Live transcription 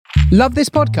Love this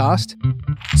podcast?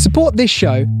 Support this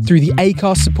show through the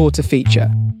Acast supporter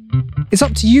feature. It's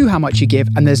up to you how much you give,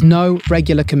 and there's no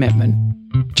regular commitment.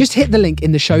 Just hit the link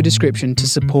in the show description to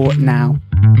support now.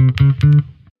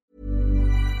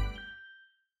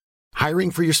 Hiring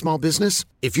for your small business?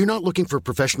 If you're not looking for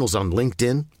professionals on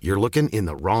LinkedIn, you're looking in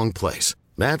the wrong place.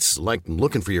 That's like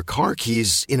looking for your car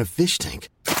keys in a fish tank.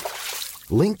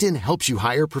 LinkedIn helps you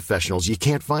hire professionals you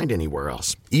can't find anywhere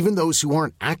else, even those who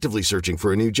aren't actively searching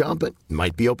for a new job but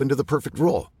might be open to the perfect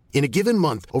role. In a given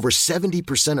month, over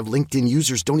 70% of LinkedIn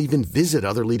users don't even visit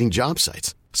other leading job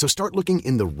sites. So start looking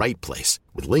in the right place.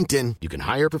 With LinkedIn, you can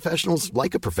hire professionals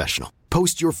like a professional.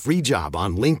 Post your free job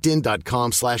on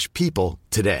linkedin.com/people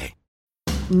today.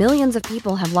 Millions of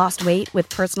people have lost weight with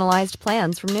personalized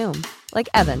plans from Noom. Like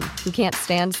Evan, who can't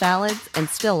stand salads and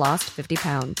still lost 50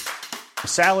 pounds.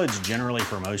 Salads generally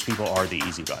for most people are the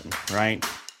easy button, right?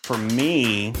 For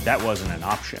me, that wasn't an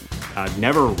option. I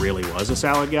never really was a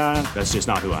salad guy. That's just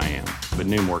not who I am. But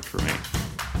Noom worked for me.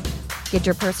 Get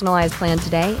your personalized plan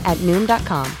today at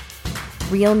Noom.com.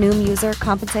 Real Noom user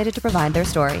compensated to provide their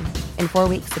story. In 4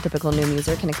 weeks, the typical Noom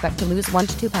user can expect to lose 1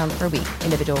 to 2 pounds per week.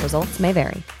 Individual results may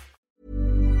vary.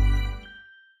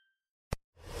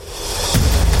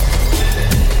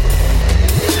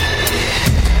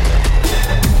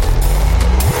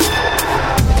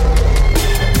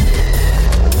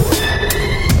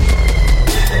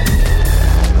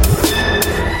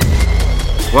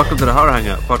 Welcome to the Horror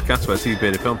Hangout podcast, where two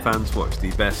bearded film fans watch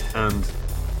the best and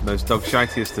most dog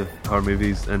shitiest of horror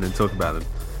movies and then talk about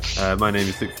them. My name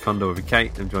is Luke Condor with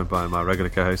Kate. I'm joined by my regular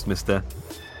co-host, Mr.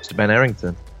 Ben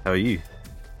Errington. How are you?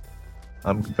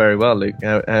 I'm very well, Luke.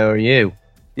 How are you?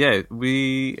 Yeah,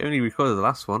 we only recorded the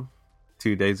last one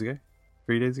 3 days ago.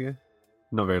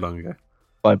 Not very long ago.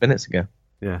 5 minutes ago.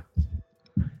 Yeah.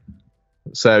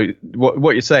 So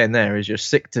what you're saying there is you're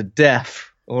sick to death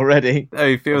already. Oh,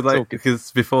 you feel like,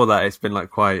 because before that it's been like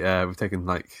quite, we've taken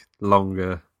like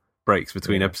longer breaks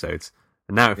between episodes,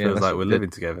 and now it feels like we're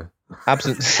living together.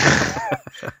 Absence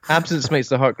makes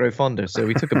the heart grow fonder. So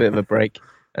we took a bit of a break,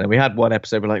 and we had one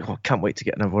episode. We're like, oh, can't wait to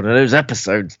get another one of those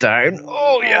episodes down.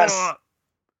 Oh yes,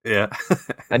 yeah.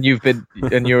 And you're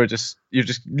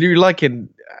liking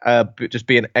just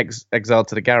being exiled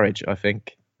to the garage. I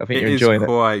think you're enjoying it. It's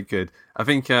quite good. I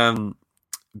think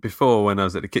before, when I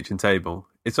was at the kitchen table,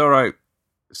 it's all right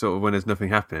sort of when there's nothing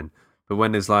happening, but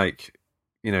when there's like,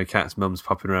 you know, Kat's mum's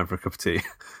popping around for a cup of tea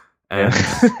and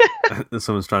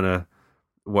someone's trying to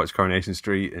watch Coronation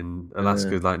Street and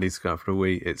Alaska like needs to go out for a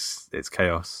wee, it's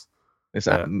chaos. It's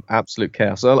absolute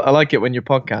chaos. I like it when you're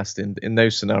podcasting in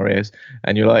those scenarios,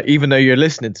 and you're like, even though you're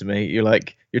listening to me,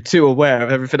 you're too aware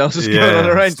of everything else that's going on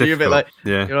around you. You're a bit like,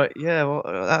 you're like, yeah, well,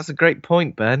 that's a great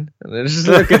point, Ben. And then just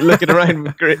looking around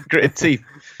with gritted teeth,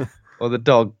 or the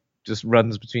dog just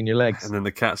runs between your legs, and then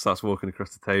the cat starts walking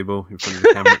across the table in front of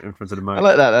the camera, in front of the mic. I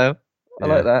like that though. I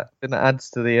like that. And that adds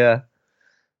to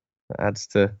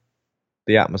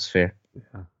the atmosphere.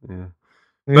 Yeah.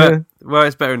 But well,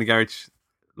 it's better in the garage.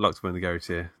 Locked away in the garage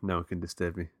here. No one can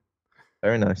disturb me.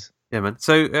 Very nice. Yeah, man.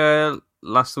 So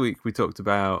last week we talked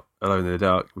about Alone in the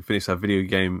Dark. We finished our video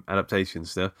game adaptation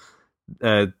stuff.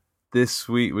 This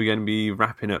week we're going to be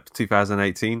wrapping up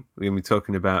 2018. We're going to be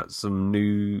talking about some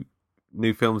new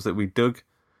films that we dug,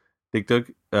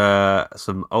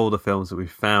 some older films that we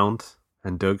found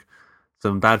and dug,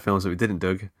 some bad films that we didn't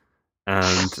dug,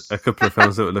 and a couple of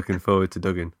films that we're looking forward to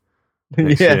dugging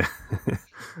next year.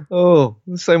 Oh,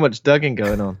 there's so much dugging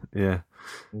going on. Yeah.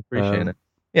 Appreciate it.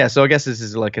 Yeah, so I guess this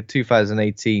is like a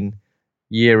 2018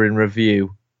 year in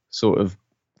review sort of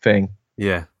thing.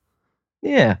 Yeah.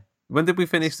 Yeah. When did we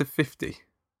finish the 50?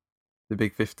 The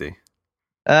big 50?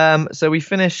 So we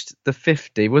finished the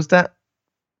 50. Was that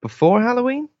before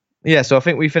Halloween? Yeah, so I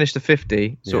think we finished the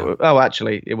 50. Oh,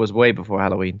 actually, it was way before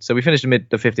Halloween. So we finished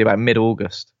the 50 about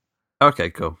mid-August. Okay,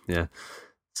 cool. Yeah.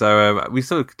 So we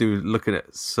still could do looking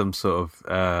at some sort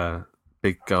of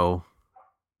big goal,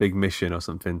 big mission or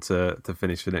something to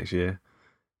finish for next year.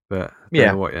 But I don't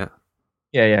know what yet.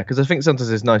 Yeah, because I think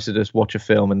sometimes it's nice to just watch a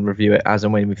film and review it as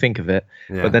and when we think of it.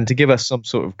 Yeah. But then to give us some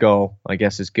sort of goal, I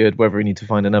guess, is good. Whether we need to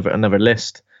find another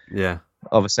list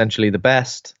of essentially the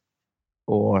best,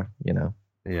 or, you know.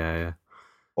 Yeah.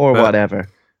 Or whatever.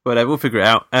 Whatever, we'll figure it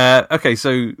out. Okay,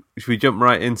 so should we jump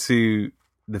right into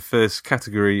the first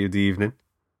category of the evening?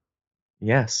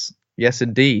 Yes,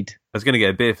 indeed. I was going to get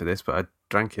a beer for this, but I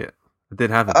drank it. I did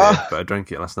have a beer, but I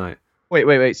drank it last night.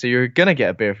 Wait. So you're going to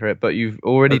get a beer for it, but you've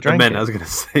already drank it? I was going to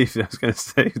save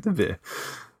the beer.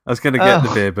 I was going to get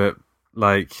the beer, but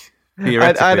like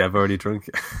theoretically, I've already drunk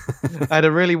it. I had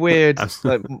a really weird,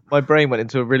 my brain went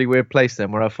into a really weird place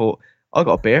then where I thought, I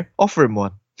got a beer, offer him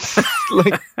one.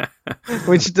 like,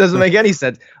 which doesn't make any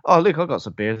sense. Oh, look, I've got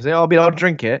some beer. I'll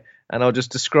drink it, and I'll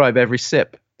just describe every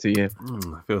sip to you.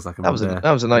 Feels like that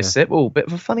was a nice sip. Oh, bit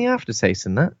of a funny aftertaste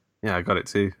in that. Yeah, I got it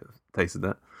too. Tasted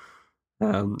that.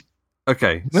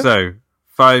 Okay, so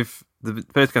 5. The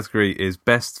first category is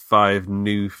best 5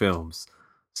 new films.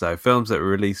 So films that were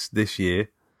released this year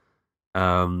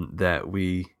that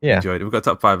we enjoyed. We've got a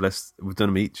top 5 list. We've done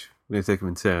them each. We're going to take them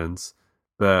in turns.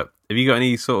 But have you got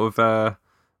any sort of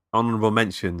honourable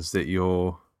mentions that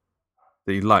you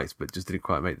liked but just didn't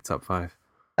quite make the top 5?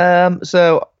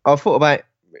 So I thought about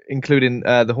including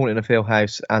The Haunting of Hill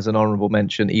House as an honourable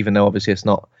mention, even though obviously it's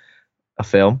not a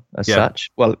film as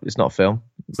such. Well, it's not a film.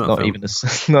 It's not even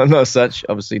not as such.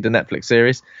 Obviously, the Netflix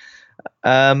series.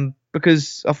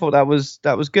 Because I thought that was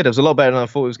good. It was a lot better than I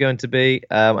thought it was going to be.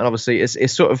 And obviously,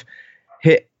 it's sort of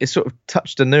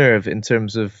touched a nerve in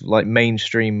terms of like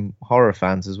mainstream horror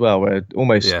fans as well, where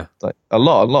almost like a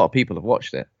lot of people have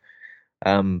watched it.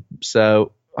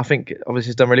 So I think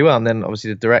obviously it's done really well. And then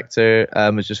obviously the director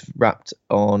has just wrapped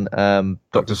on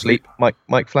Dr. Sleep.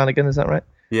 Mike Flanagan, is that right?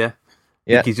 Yeah.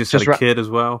 I think he's just had a kid as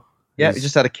well. Yeah, he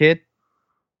just had a kid.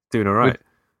 Doing all right.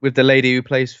 With the lady who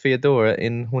plays Theodora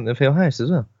in Haunting of Hill House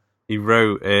as well. He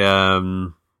wrote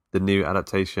the new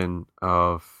adaptation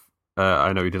of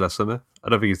I Know You Did Last Summer. I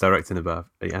don't think he's directing it, but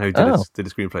I know he did a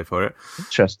screenplay for it.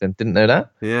 Interesting. Didn't know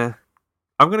that. Yeah.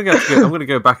 I'm gonna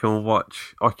go back and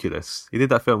watch Oculus. He did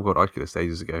that film called Oculus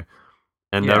ages ago,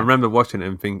 and I remember watching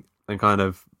it and kind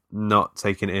of not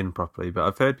taking it in properly. But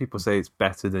I've heard people say it's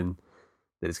better than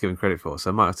it's given credit for, so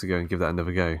I might have to go and give that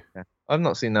another go. Yeah. I've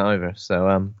not seen that either,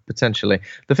 so potentially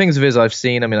the things of his I've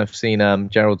seen. I mean, I've seen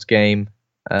Gerald's Game,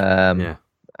 and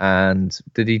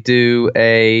did he do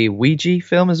a Ouija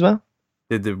film as well?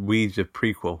 Did the Ouija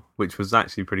prequel, which was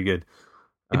actually pretty good.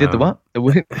 He did the what?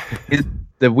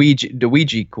 The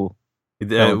Ouija cool.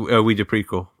 Ouija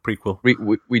prequel.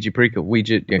 Ouija prequel.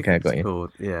 Ouija. Okay, I got you.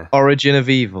 Called, Origin of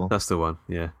Evil. That's the one.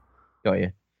 Yeah. Got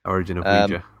you. Origin of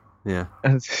Ouija. Yeah.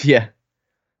 Yeah.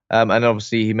 And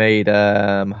obviously he made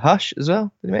Hush as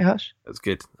well. Did he make Hush? That's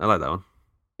good. I like that one.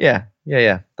 Yeah.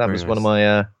 That very was nice. One of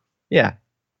my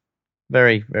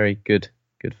very, very good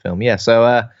film. Yeah.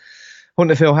 So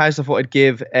Haunting of Hill House, I thought I'd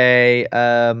give a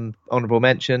honourable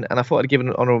mention, and I thought I'd give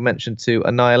an honourable mention to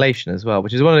Annihilation as well,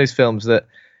 which is one of those films that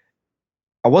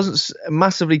I wasn't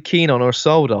massively keen on or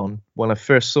sold on when I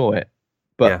first saw it,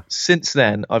 but since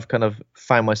then I've kind of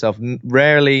found myself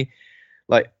rarely,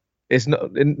 like, it's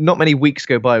not many weeks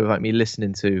go by without me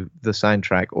listening to the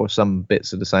soundtrack or some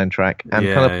bits of the soundtrack and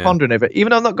kind of pondering over it.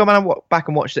 Even though I've not gone back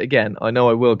and watched it again, I know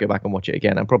I will go back and watch it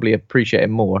again and probably appreciate it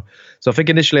more. So I think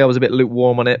initially I was a bit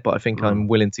lukewarm on it, but I think I'm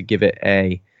willing to give it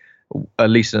at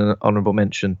least an honourable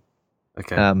mention.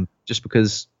 Okay. Just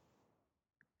because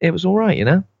it was all right, you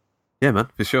know? Yeah, man,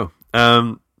 for sure.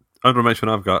 Honourable mention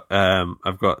I've got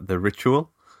The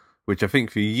Ritual, which I think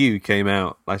for you came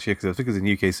out last year, because I think it was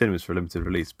in UK cinemas for a limited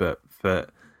release, but for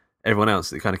everyone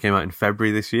else, it kind of came out in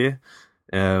February this year.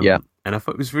 And I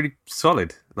thought it was really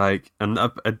solid. Like, and I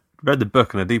read the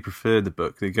book, and I do prefer the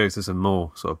book. It goes to some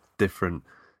more sort of different,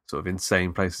 sort of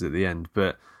insane places at the end.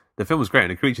 But the film was great,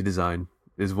 and the creature design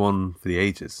is one for the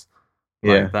ages.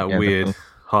 Like, that weird definitely.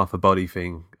 Half a body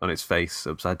thing on its face,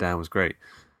 upside down, was great.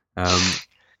 And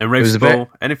Rafe Spall,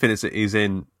 anything he's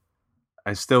in,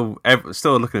 I still look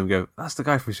at him and go, that's the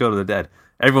guy from Shaun of the Dead.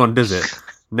 Everyone does it.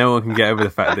 No one can get over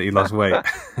the fact that he lost weight.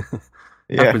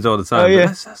 Happens all the time. Oh, yeah.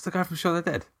 That's the guy from Shaun of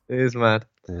the Dead. It is mad.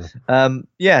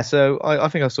 Yeah. So I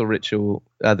think I saw The Ritual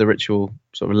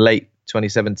sort of late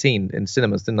 2017 in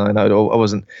cinemas, didn't I? No, I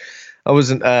wasn't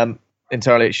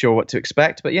entirely sure what to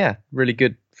expect, but yeah, really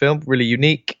good film, really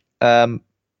unique.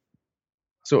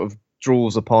 Sort of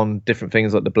draws upon different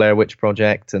things like the Blair Witch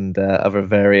Project and other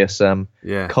various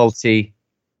culty,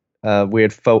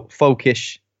 weird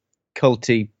folkish,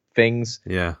 culty things.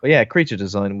 Yeah, but yeah, creature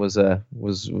design was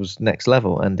next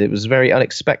level, and it was very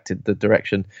unexpected the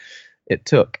direction it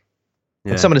took.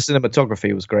 Yeah. And some of the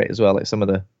cinematography was great as well, like some of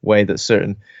the way that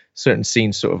certain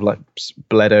scenes sort of like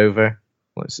bled over.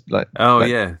 In terms of like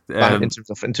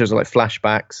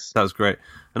flashbacks. That was great.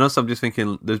 And also I'm just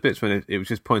thinking there's bits when it was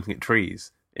just pointing at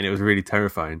trees and it was really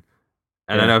terrifying.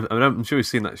 And I'm sure we've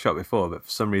seen that shot before, but for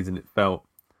some reason it felt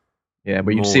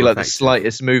but you see like effective. The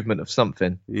slightest movement of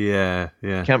something. Yeah.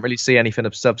 You can't really see anything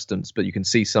of substance, but you can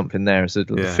see something there. So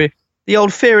the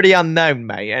old fear of the unknown,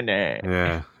 mate, isn't it?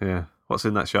 Yeah. What's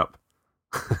in that shop?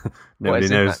 Nobody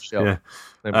knows. Yeah.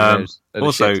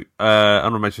 Also,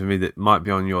 honorable mention for me that might be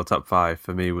on your top 5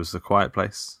 for me was The Quiet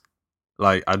Place.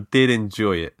 Like, I did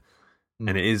enjoy it, and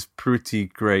it is pretty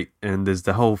great. And there's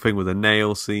the whole thing with the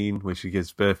nail scene when she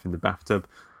gives birth in the bathtub.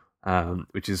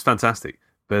 which is fantastic.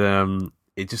 But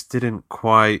it just didn't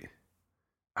quite.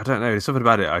 I don't know. There's something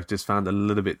about it I've just found a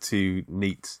little bit too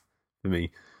neat for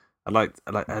me. I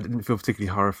didn't feel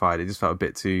particularly horrified. It just felt a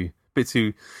bit too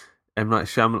M. Night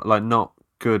Shyamalan, like not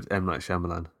good M. Night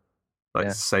Shyamalan,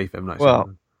 like safe M. Night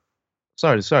Shyamalan.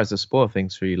 Sorry to spoil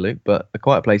things for you, Luke, but A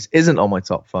Quiet Place isn't on my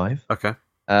top 5. Okay.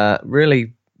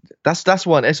 Really, that's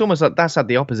one. It's almost like that's had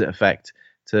the opposite effect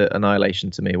to Annihilation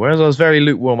to me. Whereas I was very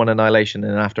lukewarm on Annihilation,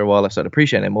 and after a while I started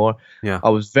appreciating it more. Yeah. I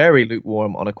was very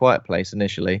lukewarm on A Quiet Place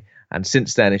initially, and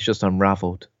since then it's just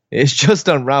unraveled. It's just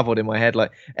unraveled in my head.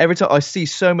 Like every time I see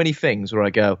so many things where I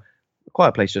go, A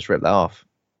Quiet Place just ripped that off.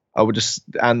 I just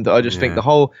think the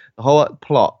whole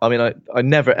plot. I mean, I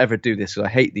never ever do this because I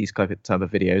hate these type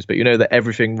of videos. But you know that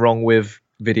everything wrong with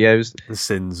videos, the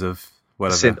sins of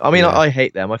whatever. I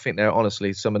hate them. I think they're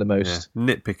honestly some of the most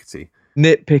nitpickety,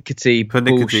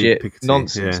 bullshit,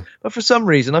 nonsense. Yeah. But for some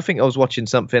reason, I think I was watching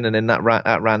something, and then that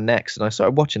ran next, and I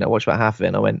started watching it. I watched about half of it,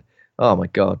 and I went, "Oh my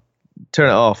god, turn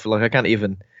it off!" Like I can't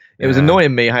even. It was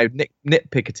annoying me how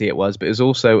nitpickety it was, but it was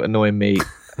also annoying me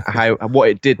what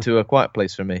it did to A Quiet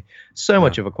Place for me. So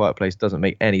much of A Quiet Place doesn't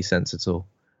make any sense at all.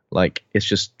 Like it's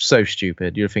just so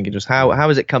stupid. You're thinking just how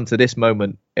has it come to this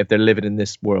moment if they're living in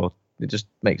this world? It just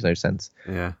makes no sense.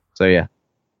 Yeah. So yeah,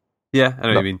 I know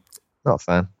what you mean. Not a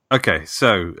fan. Okay,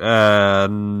 so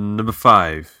number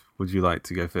 5. Would you like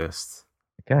to go first?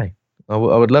 Okay, I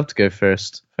would love to go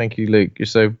first. Thank you, Luke. You're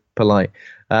so polite.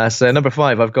 So number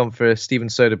 5, I've gone for Steven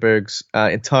Soderbergh's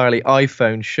entirely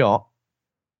iPhone shot,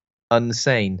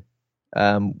 Unsane,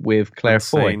 with Claire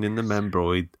Foy. Unsane in the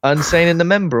Membroid. Unsane in the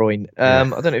Membroid. I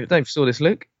don't know if you saw this,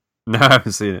 Luke. No, I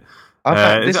haven't seen it.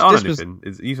 Is it on anything?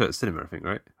 You saw it at cinema, I think,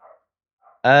 right?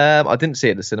 I didn't see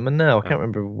it at the cinema. No, I can't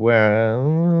remember where.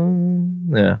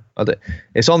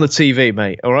 It's on the TV,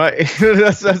 mate. All right,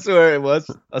 that's where it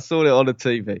was. I saw it on the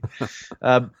TV.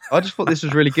 I just thought this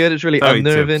was really good. It's really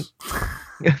unnerving.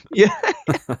 Yeah,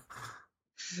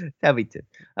 heavy tip.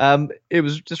 It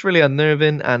was just really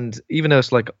unnerving, and even though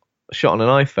it's like shot on an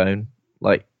iPhone,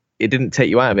 like it didn't take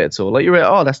you out of it at all. Like you're like,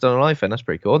 oh, that's done on an iPhone. That's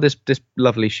pretty cool. This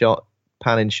lovely shot,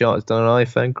 panning shot, is done on an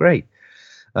iPhone. Great.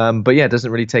 But yeah, it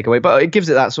doesn't really take away, but it gives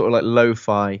it that sort of like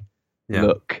lo-fi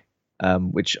look,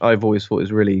 which I've always thought is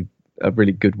a really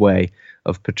good way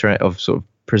of sort of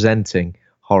presenting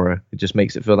horror. It just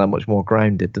makes it feel that much more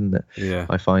grounded, doesn't it? Yeah,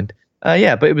 I find.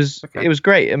 But it was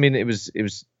great. I mean, it was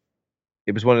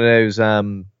one of those.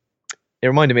 It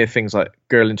reminded me of things like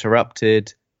Girl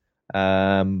Interrupted,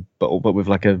 but with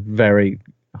like a very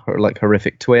like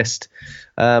horrific twist,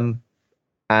 and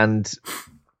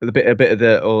a bit of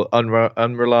the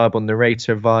unreliable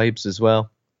narrator vibes as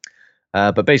well.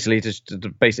 But basically, just the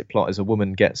basic plot is a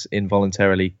woman gets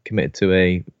involuntarily committed to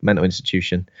a mental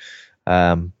institution.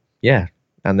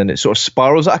 And then it sort of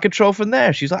spirals out of control from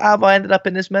there. She's like, how have I ended up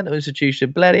in this mental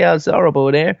institution? Bloody hell, it's horrible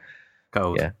in here.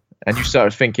 Cold. Yeah. And you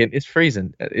start thinking, it's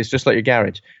freezing. It's just like your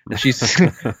garage. And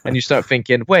and you start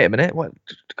thinking, wait a minute, what?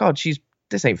 God,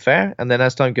 this ain't fair. And then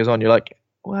as time goes on, you're like,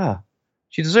 wow,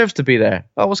 she deserves to be there.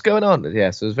 Oh, what's going on?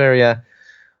 Yeah, so it was very, I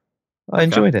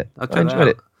enjoyed it. I enjoyed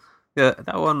it. Yeah,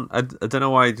 that one, I don't know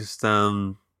why it just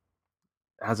hasn't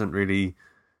really...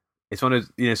 It's one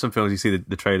of, some films you see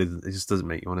the trailer, it just doesn't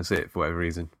make you want to see it for whatever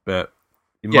reason. But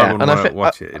you might want to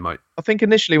watch it. It might. I think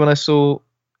initially when I saw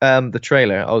the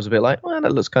trailer, I was a bit like, well,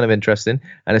 that looks kind of interesting.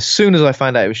 And as soon as I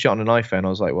found out it was shot on an iPhone, I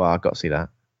was like, well, I've got to see that.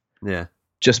 Yeah.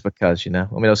 Just because, I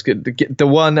mean, I was good. The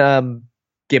one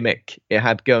gimmick it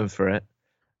had going for it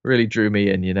really drew me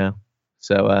in,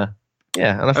 So,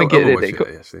 yeah, and I think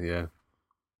actually, yeah.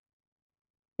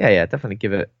 Yeah, definitely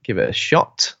give it a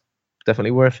shot.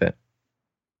 Definitely worth it.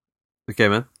 Okay,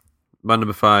 man. My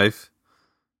number 5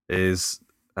 is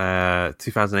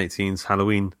 2018's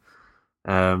Halloween,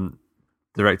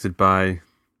 directed by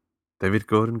David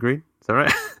Gordon Green. Is that right?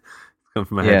 It's come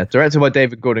from my head. Yeah, directed by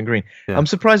David Gordon Green. Yeah. I'm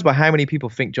surprised by how many people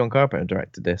think John Carpenter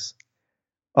directed this.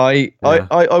 I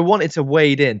wanted to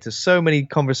wade into so many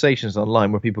conversations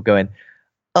online where people going,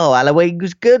 oh, Halloween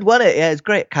was good, wasn't it? Yeah, it's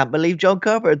great. Can't believe John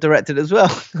Carpenter directed it as well.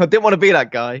 I didn't want to be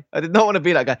that guy. I did not want to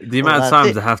be that guy. The amount of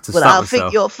times I have to stop myself. I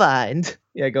think you'll find.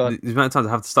 Yeah, go on. The amount of times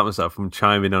I have to stop myself from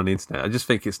chiming on the internet. I just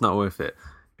think it's not worth it.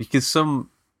 Because some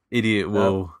idiot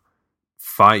will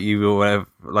fight you or whatever.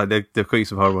 Like, they'll call you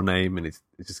some horrible name and it's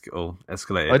just all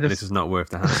escalated. And it's just not worth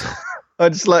the hassle.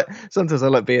 Sometimes I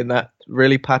like being that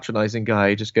really patronizing guy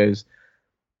who just goes,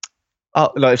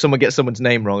 oh, like if someone gets someone's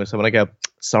name wrong or someone, I go,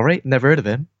 sorry, never heard of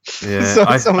him. Yeah,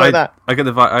 something like that. I get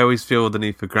the vibe. I always feel the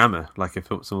need for grammar. Like if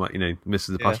someone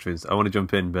misses apostrophes, I want to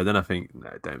jump in, but then I think,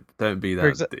 no, don't be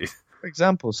that. For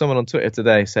example, someone on Twitter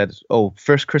today said, "Oh,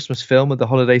 first Christmas film of the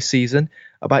holiday season.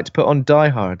 About to put on Die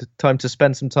Hard. Time to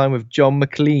spend some time with John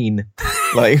McClane."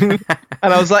 Like, and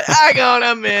I was like, "Hang on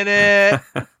a minute,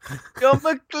 John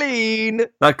McClane."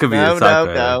 That could be a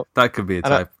typo. No. That could be a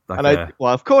typo.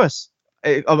 Well, of course,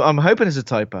 I'm hoping it's a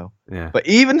typo. Yeah. But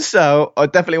even so, I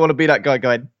definitely want to be that guy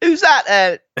going, "Who's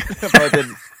that?" But I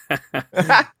didn't.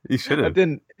 You should have. I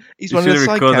didn't. He's you one of the should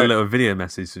side have recorded characters. a little video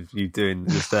message of you doing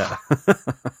just that.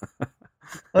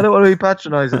 I don't want to be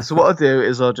patronising, so what I'll do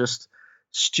is I'll just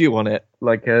stew on it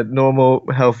like a normal,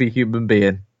 healthy human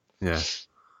being. Yeah.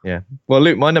 Yeah. Well,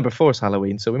 Luke, my number 4 is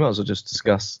Halloween, so we might as well just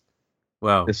discuss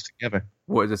this together.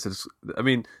 What is this? I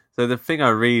mean, so the thing I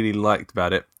really liked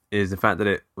about it is the fact that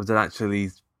it was an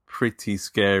actually pretty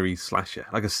scary slasher,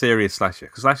 like a serious slasher.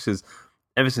 Because slashers,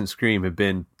 ever since Scream, have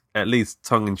been at least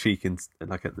tongue-in-cheek in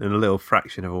a little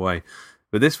fraction of a way.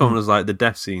 But this one was like the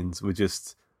death scenes were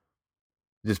just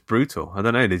brutal. I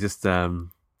don't know. They just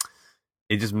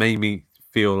it just made me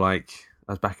feel like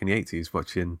I was back in the 80s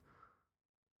watching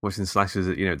slashers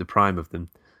at the prime of them.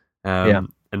 Yeah,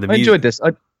 and I enjoyed this.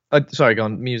 I sorry, go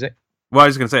on. Music. Well, I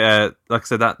was going to say, like I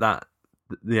said, that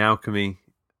the alchemy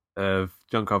of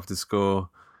John Carpenter's score,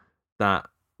 that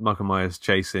Michael Myers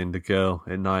chasing the girl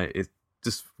at night, it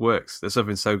just works. There's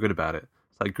something so good about it.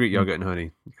 It's like Greek yogurt and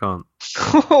honey. You can't.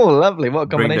 Oh, lovely! What a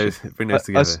combination. Bring those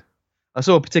together. I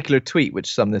saw a particular tweet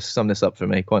which summed this up for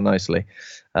me quite nicely.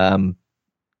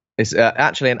 It's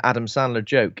actually an Adam Sandler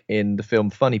joke in the film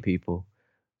Funny People.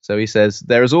 So he says,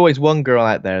 "There is always one girl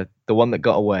out there, the one that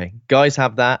got away. Guys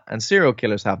have that, and serial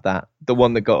killers have that, the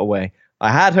one that got away.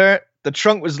 I had her, the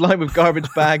trunk was lined with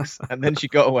garbage bags, and then she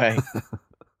got away."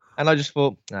 And I just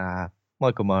thought,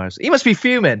 Michael Myers, he must be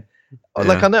fuming. Yeah.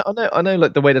 Like I know,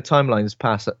 like the way the timelines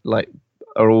pass, like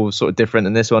are all sort of different,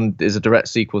 and this one is a direct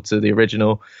sequel to the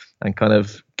original, and kind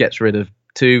of gets rid of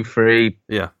 2, 3,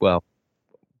 well,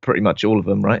 pretty much all of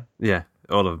them, right? Yeah,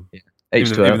 all of them. Yeah.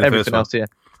 H2O, everything else, yeah.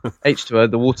 H2O,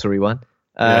 the watery one,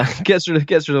 gets rid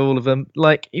of all of them.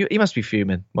 Like he must be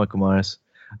fuming, Michael Myers.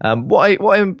 What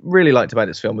I really liked about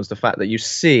this film was the fact that you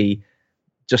see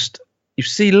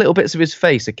little bits of his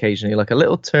face occasionally, like a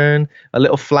little turn, a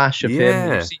little flash of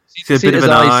him. You see a bit of an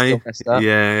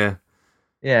eye.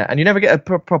 Yeah, and you never get a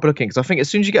proper look in, because I think as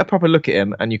soon as you get a proper look at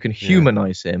him and you can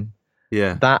humanize him,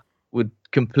 that would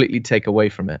completely take away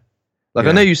from it. Like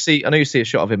I know you see a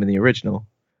shot of him in the original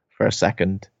for a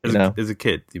second. As a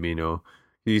kid, you mean, or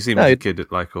you see him as a kid,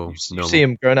 like, or you see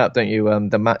him growing up, don't you?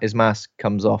 His mask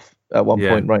comes off at one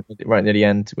point, right near the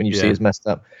end, when you see he's messed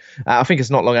up. I think it's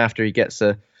not long after he gets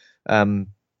a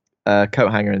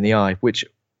coat hanger in the eye, which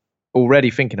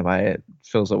already thinking about it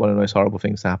feels like one of the most horrible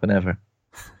things to happen ever.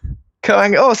 Coat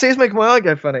hanger. Oh, see, it's making my eye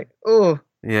go funny. Oh.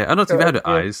 Yeah, I'm not too bad with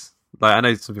eyes. Like, I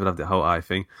know some people have the whole eye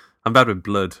thing. I'm bad with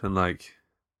blood and like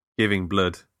giving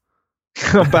blood.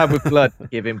 I'm bad with blood.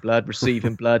 Giving blood,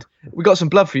 receiving blood. We got some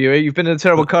blood for you. You've been in a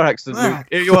terrible car accident, Luke.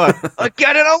 Here you are.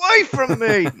 Get it away from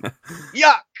me!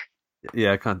 Yuck!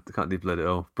 Yeah, I can't do blood at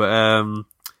all. But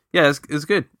yeah, it's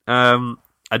good.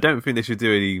 I don't think they should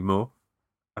do it anymore.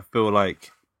 I feel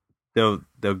like they'll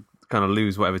kind of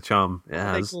lose whatever charm it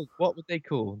has. What would they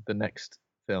call the next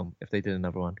film if they did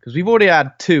another one? Because we've already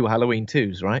had 2 Halloween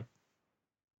 2s, right?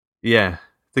 Yeah,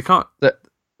 they can't. I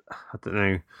don't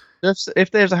know. If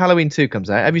there's a Halloween 2 comes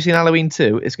out, have you seen Halloween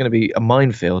 2? It's going to be a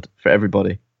minefield for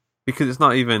everybody. Because it's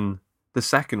not even the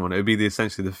second one. It would be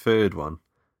essentially the third one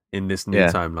in this new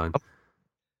timeline. Do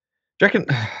you reckon?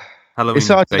 Halloween it's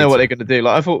hard to know what they're going to do.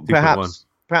 Like I thought, 2.1.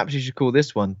 perhaps you should call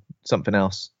this one something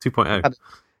else. 2.0.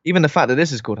 Even the fact that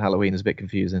this is called Halloween is a bit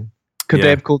confusing. Could they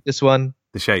have called this one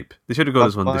The Shape? They should have called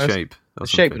this one The Shape. The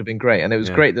Shape would have been great, and it was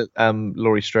great that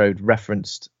Laurie Strode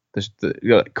referenced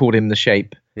called him The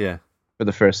Shape. Yeah. For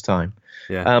the first time.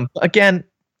 Yeah. But again,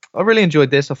 I really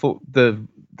enjoyed this. I thought the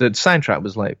soundtrack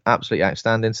was like absolutely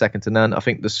outstanding, second to none. I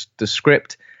think the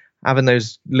script, having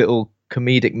those little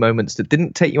comedic moments that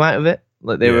didn't take you out of it,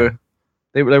 like they were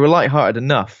lighthearted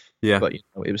enough. Yeah. But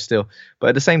it was still. But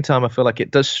at the same time, I feel like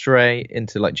it does stray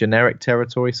into like generic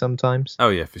territory sometimes. Oh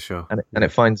yeah, for sure. And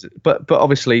it finds, but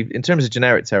obviously in terms of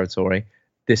generic territory,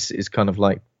 this is kind of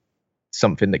like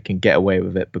something that can get away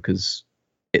with it because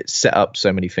it set up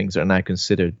so many things that are now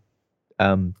considered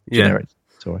generic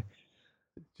territory.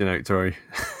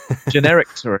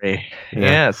 Generic territory.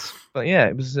 Yes. But yeah,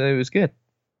 it was good.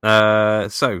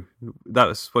 So that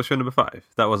was, what's your number 5?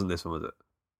 That wasn't this one, was it?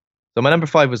 So my number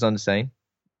 5 was Unsane.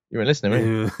 You weren't listening, were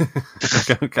you?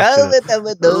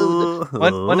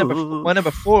 My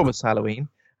number 4 was Halloween,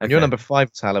 and your number 5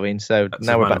 was Halloween. So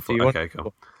now we're back to you. Okay,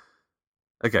 cool.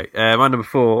 Okay, my number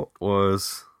 4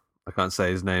 was, I can't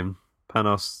say his name,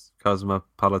 Panos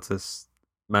Cosmopolitus,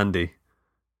 Mandy,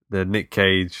 the Nick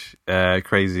Cage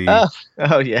crazy yeah.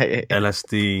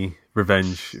 LSD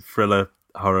revenge thriller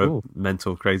horror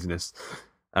mental craziness.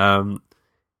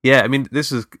 Yeah, I mean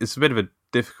it's a bit of a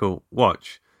difficult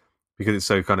watch because it's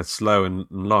so kind of slow and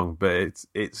long, but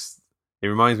it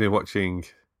reminds me of watching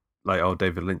like old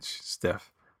David Lynch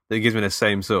stuff. It gives me the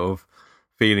same sort of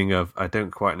feeling of I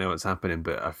don't quite know what's happening,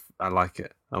 but I like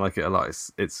it. I like it a lot.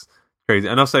 It's crazy,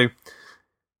 and also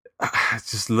I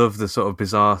just love the sort of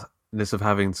bizarreness of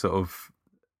having sort of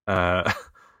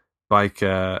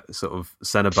biker sort of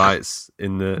Cenobites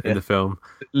in the film.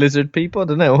 Lizard people. I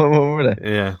don't know what were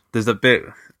they. Yeah, there's a bit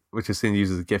which is seen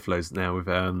used as a GIF loads now with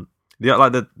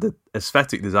the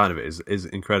aesthetic design of it is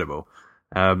incredible,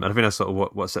 and I think that's sort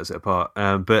of what sets it apart.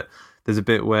 But there's a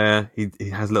bit where he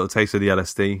has a little taste of the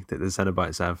LSD that the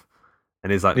Cenobites have,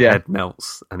 and his head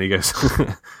melts, and he goes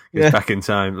back in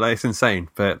time. Like it's insane,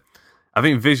 but I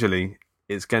think visually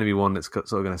it's going to be one that's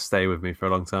sort of going to stay with me for a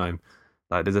long time.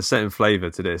 Like there's a certain flavour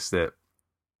to this that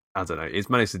I don't know. It's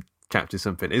managed to capture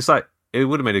something. It's like it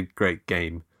would have made a great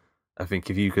game. I think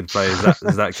if you could play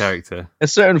as that character, a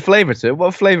certain flavour to it.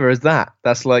 What flavour is that?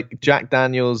 That's like Jack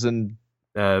Daniels and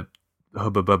Hubba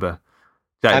Bubba.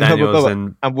 Jack Daniels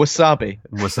and wasabi.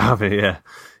 Wasabi,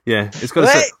 yeah. It's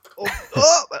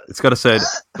got a certain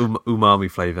umami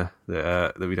flavour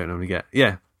that we don't normally get.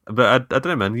 Yeah, but I don't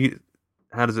know, man.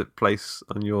 How does it place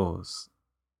on yours?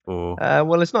 Or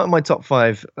well, it's not in my top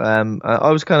 5.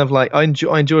 I was kind of like I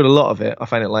enjoyed a lot of it. I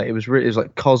found it like it was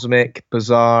like cosmic,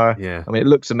 bizarre. Yeah. I mean, it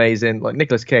looks amazing. Like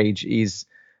Nicolas Cage, he's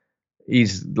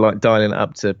like dialing it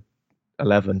up to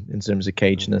 11 in terms of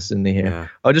cageness in the here. Yeah.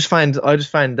 I just find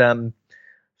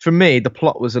for me the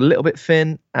plot was a little bit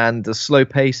thin and the slow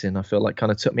pacing. I feel like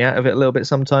kind of took me out of it a little bit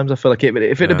sometimes. I feel like if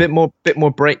it had a bit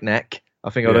more breakneck,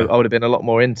 I think I would have been a lot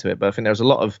more into it. But I think there was a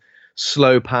lot of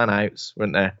slow pan outs,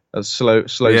 weren't there? Slow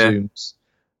zooms,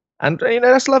 and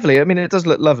that's lovely. I mean, it does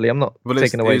look lovely. I'm not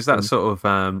taking away. It was that sort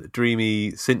of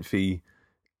dreamy, synthy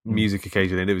music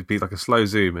occasionally, and it would be like a slow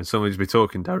zoom, and someone would be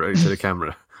talking directly to the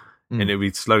camera, and it would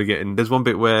be slowly getting. There's one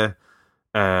bit where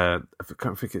I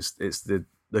can't think it's the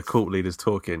cult leader's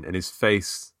talking, and his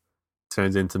face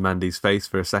turns into Mandy's face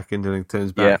for a second, and then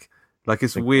turns back. Like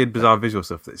it's weird, bizarre visual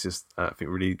stuff that's just I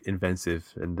think really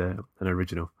inventive and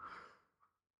original.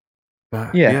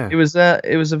 It was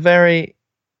a very.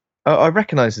 I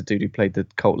recognise the dude who played the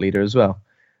cult leader as well.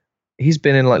 He's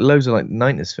been in like loads of like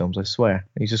 90s films, I swear.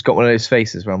 He's just got one of those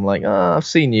faces where I'm like, I've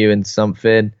seen you in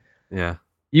something. Yeah,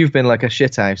 you've been like a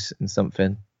shithouse in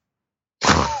something.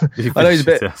 I know he's a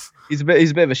bit of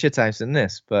a shithouse in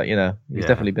this, but he's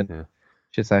definitely been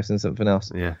shithouse in something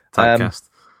else. Yeah, typecast.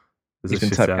 He's been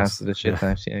typecast as a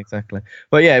shithouse. Yeah, exactly.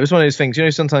 But yeah, it was one of those things.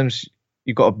 Sometimes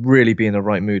you've got to really be in the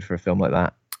right mood for a film like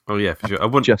that. Oh yeah, for sure. I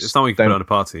wouldn't. It's not what you can put on a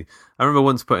party. I remember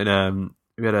once putting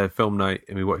we had a film night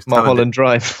and we watched Mulholland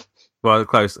Drive. Well,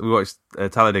 close. We watched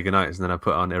Talladega Nights and then I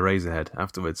put on Eraserhead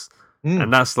afterwards,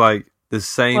 and that's like the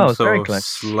same sort of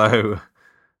slow,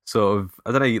 sort of.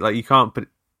 I don't know. Like you can't put.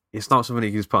 It's not something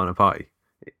you can just put on a party,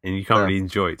 and you can't really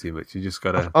enjoy it too much. You just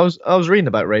gotta. I was reading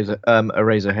about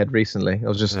Eraserhead recently. I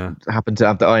was just happened to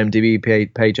have the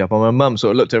IMDb page up, and my mum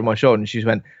sort of looked over my shoulder and she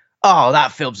went, "Oh,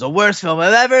 that film's the worst film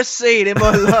I've ever seen in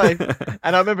my life."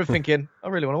 And I remember thinking, I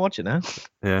really want to watch it now.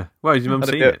 Yeah. Well, has your mum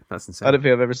seen it? That's insane. I don't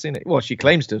think I've ever seen it. Well, she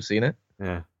claims to have seen it.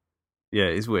 Yeah. Yeah,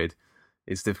 it's weird.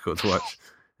 It's difficult to watch.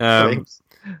 Go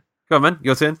on, man.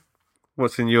 Your turn.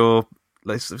 What's in your...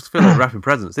 Let's feel like wrapping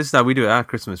presents. This is how we do it at our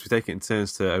Christmas. We take it in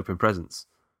turns to open presents.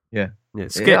 Yeah. Yeah.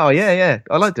 Skip. Yeah. Oh, yeah.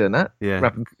 I like doing that. Yeah.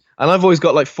 Wrapping. And I've always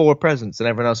got like 4 presents and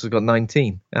everyone else has got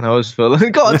 19. And I always feel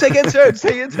like, go on, take it in turns.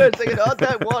 I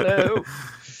don't want to.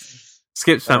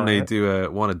 Skip's family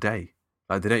do one a day.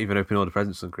 Like they don't even open all the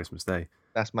presents on Christmas Day.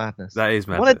 That's madness. That is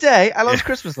madness. One a day? How long's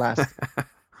Christmas last?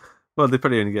 Well, they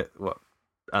probably only get,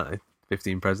 I don't know,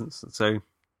 15 presents. So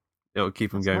it'll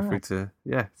keep them going through to,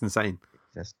 it's insane.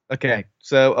 Yes. Okay,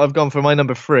 so I've gone for my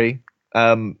number 3.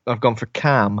 I've gone for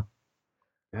Cam.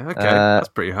 Yeah, okay, that's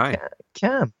pretty high.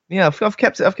 Cam. Yeah, I've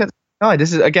kept it high.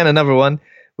 This is, again, another one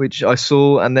which I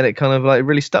saw and then it kind of like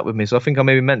really stuck with me. So I think I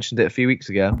maybe mentioned it a few weeks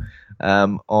ago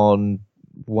on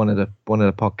one of the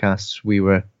podcasts we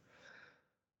were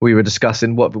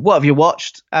discussing what have you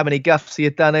watched, how many gaffes you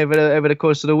had done over the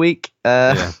course of the week,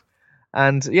 and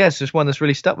it's just one that's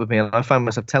really stuck with me, and I found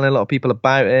myself telling a lot of people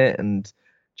about it, and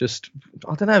just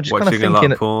I don't know, just watching kind of thinking a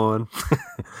lot of porn.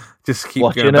 Just keep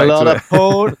watching going back a lot to of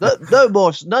porn.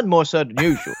 None more so than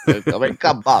usual. I mean,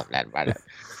 come on,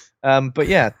 man. But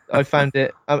yeah, I found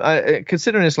it.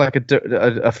 Considering it's like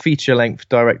a feature-length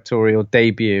directorial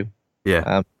debut.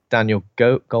 Yeah. Daniel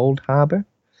Goldhaber.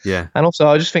 Yeah. And also,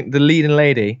 I just think the leading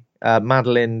lady,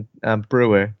 Madeline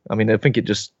Brewer, I mean, I think it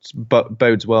just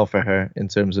bodes well for her in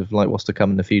terms of like what's to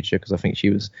come in the future, because I think she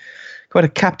was quite a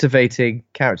captivating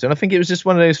character. And I think it was just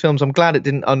one of those films, I'm glad it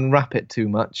didn't unwrap it too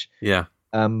much. Yeah.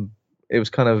 It was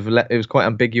it was quite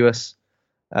ambiguous.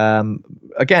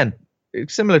 Again,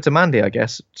 it's similar to Mandy, I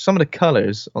guess. Some of the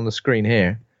colors on the screen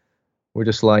here were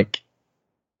just like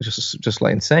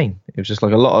insane. It was just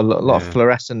like a lot of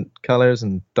fluorescent colors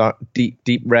and dark,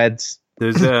 deep reds.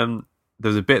 There's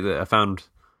a bit that I found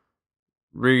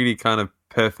really kind of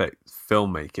perfect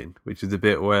filmmaking, which is the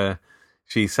bit where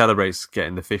she celebrates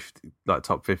getting the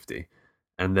top 50,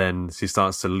 and then she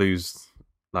starts to lose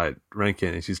like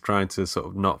ranking, and she's trying to sort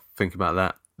of not think about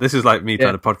that. This is like me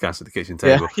trying to podcast at the kitchen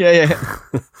table. Yeah.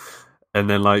 And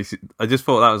then like I just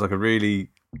thought that was like a really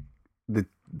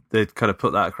they kind of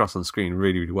put that across on screen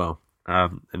really, really well.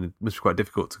 And it must be quite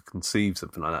difficult to conceive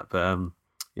something like that. But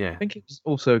yeah, I think it's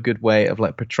also a good way of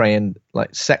like portraying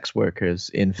like sex workers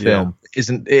in film.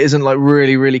 It isn't like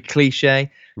really, really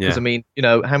cliche. Because I mean, you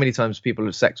know, how many times people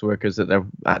are sex workers that they're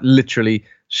literally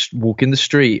walking the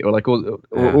street, or like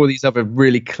all these other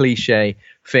really cliche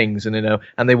things, and you know,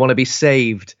 and they want to be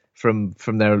saved from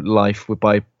their life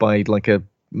by like a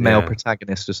male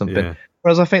protagonist or something. Yeah.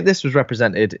 Whereas I think this was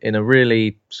represented in a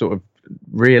really sort of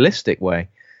realistic way,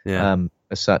 as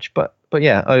such. But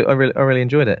yeah, I really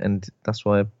enjoyed it, and that's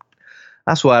why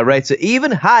I rate it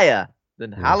even higher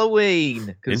than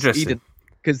Halloween. Interesting.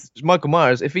 Because Michael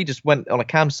Myers, if he just went on a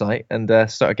campsite and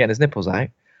started getting his nipples out,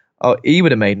 he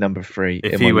would have made number 3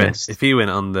 if in he my went list. If he went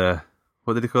on the,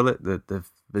 what did he call it? The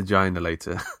vagina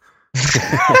later. Do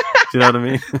you know what I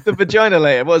mean? The vagina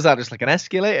later. What was that? Just like an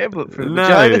escalator, but for no,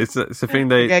 vagina? it's a thing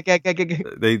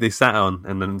they sat on,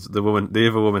 and then the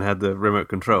other woman had the remote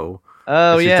control.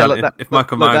 Oh yeah, if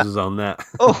Michael Myers was on that.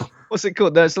 Oh, what's it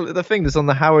called? There's the thing that's on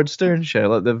the Howard Stern show,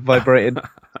 like the vibrated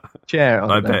chair.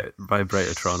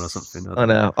 Vibratortron or something. I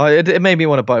know. It made me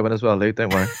want to buy one as well, Luke.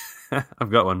 Don't worry.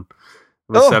 I've got one.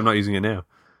 I'm not using it now.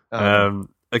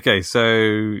 Okay,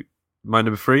 so my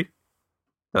number 3.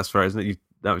 That's right, isn't it?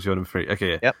 That was your number 3.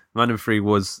 Okay, yeah. Yep. My number 3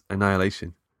 was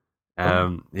Annihilation.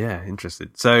 Yeah,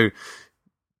 interested. So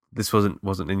this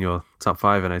wasn't in your top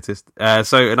 5, I noticed.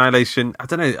 So Annihilation, I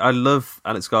don't know. I love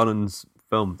Alex Garland's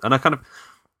film, and I kind of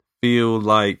feel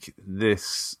like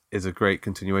this is a great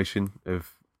continuation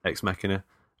of Ex Machina.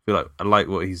 I feel like I like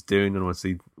what he's doing, and I want to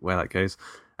see where that goes.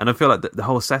 And I feel like the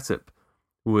whole setup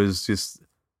was just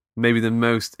maybe the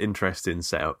most interesting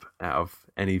setup out of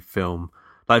any film.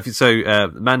 Like, so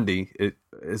Mandy,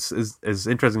 it's as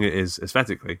interesting as it is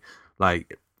aesthetically,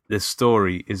 like this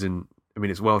story isn't, I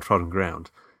mean, it's well trodden ground,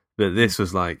 but this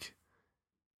was like,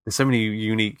 there's so many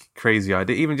unique, crazy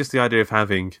ideas. Even just the idea of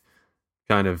having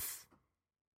kind of,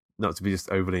 not to be just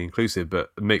overly inclusive,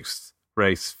 but a mixed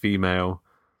race, female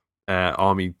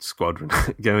army squadron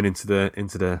going into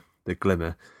the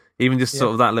Glimmer. Even just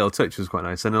sort of that little touch was quite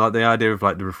nice. And like the idea of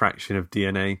like the refraction of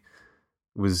DNA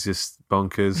was just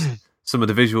bonkers. Some of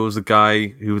the visuals, the guy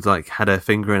who was like had a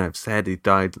finger in his head, he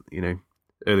died, you know,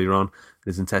 earlier on.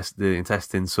 The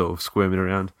intestines sort of squirming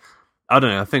around. I don't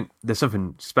know. I think there's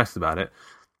something special about it.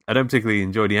 I don't particularly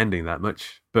enjoy the ending that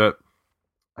much, but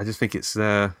I just think it's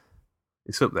up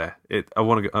there. I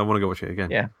want to go watch it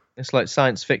again. Yeah, it's like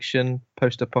science fiction,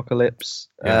 post-apocalypse.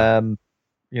 You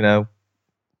know,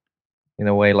 in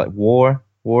a way, like war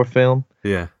film.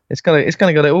 Yeah, it's kind of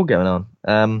got it all going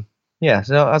on. Yeah,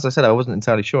 so as I said, I wasn't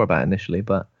entirely sure about it initially,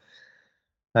 but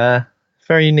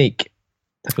very unique.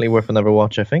 Definitely worth another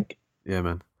watch, I think. Yeah,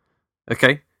 man.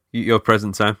 Okay, your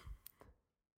present time.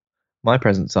 My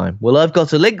present time. Well, I've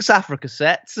got a Lynx Africa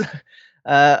set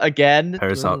again.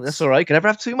 Parasites. That's all right. You can never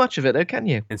have too much of it, though, can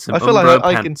you? I feel like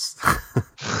I can.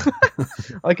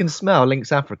 I can smell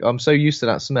Lynx Africa. I'm so used to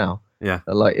that smell. Yeah.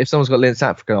 Like if someone's got Lynx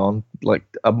Africa on, like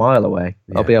a mile away,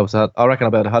 I'll be able to. I reckon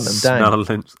I'll be able to hunt them down.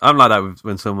 Lynx. I'm like that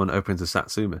when someone opens a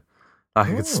Satsuma. I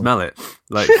can smell it,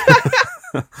 like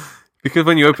because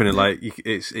when you open it, like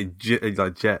it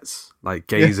like jets, like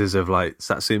gazes of like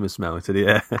Satsuma smell into the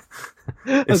air.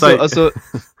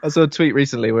 I saw a tweet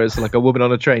recently where it's like a woman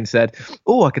on a train said,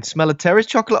 "Oh, I could smell a Terrace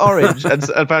chocolate orange," and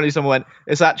apparently someone went,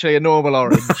 "It's actually a normal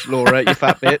orange, Laura, you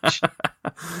fat bitch."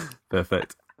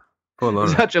 Perfect. Poor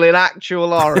Laura. It's actually an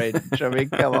actual orange. I mean,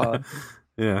 come on.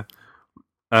 Yeah.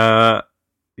 Yeah,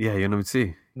 you're number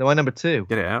 2. No, my number 2.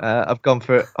 Get it out. I've gone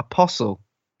for Apostle,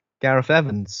 Gareth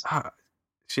Evans.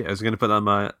 Shit, I was going to put that on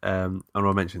my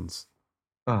honorable mentions.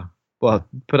 Oh, well,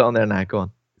 put it on there now. Go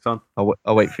on. It's on.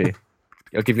 I'll wait for you.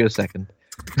 I'll give you a second.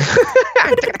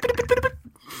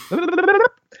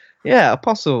 Yeah,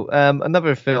 Apostle.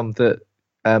 Another film that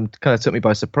kind of took me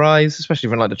by surprise, especially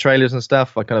from like the trailers and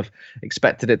stuff. I kind of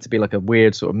expected it to be like a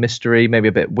weird sort of mystery, maybe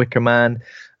a bit Wicker Man,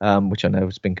 which I know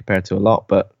has been compared to a lot,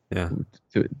 but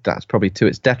that's probably to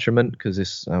its detriment because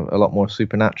it's a lot more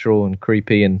supernatural and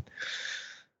creepy and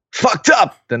fucked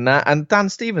up than that. And Dan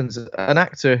Stevens, an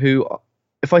actor who,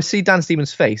 if I see Dan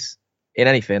Stevens' face in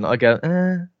anything, I go,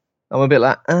 I'm a bit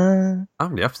like, I'm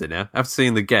the opposite now. After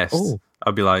seeing The Guest,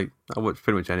 I'd be like, I watch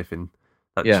pretty much anything.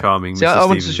 That charming. See, I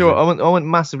wasn't sure. I wasn't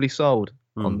massively sold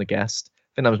on The Guest.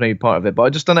 I think that was maybe part of it, but I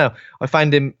just don't know. I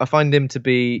find him to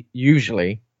be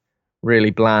usually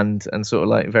really bland and sort of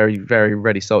like very, very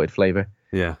ready salted flavor.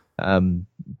 Yeah.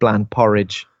 Bland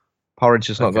porridge. Porridge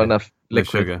has not got enough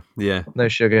liquid. No sugar. Yeah. No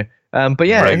sugar. But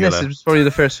yeah, and this is probably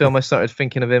the first film I started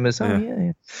thinking of him as. I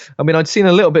mean, I'd seen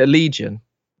a little bit of Legion,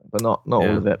 but not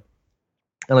all of it.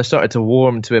 And I started to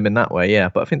warm to him in that way, yeah.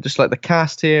 But I think just like the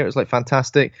cast here, it's like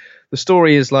fantastic. The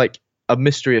story is like a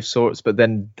mystery of sorts, but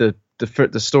then the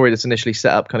story that's initially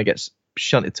set up kind of gets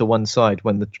shunted to one side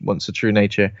once the true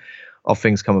nature of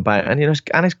things come about. And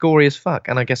and it's gory as fuck.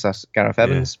 And I guess that's Gareth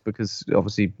Evans because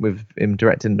obviously with him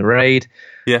directing The Raid,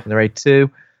 and The Raid 2,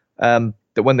 that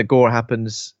when the gore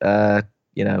happens,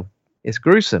 it's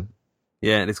gruesome.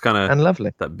 Yeah, and it's kind of and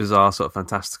lovely. That bizarre sort of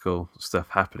fantastical stuff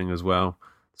happening as well.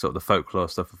 Sort of the folklore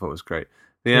stuff I thought was great.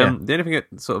 The only thing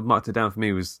that sort of marked it down for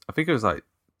me was I think it was like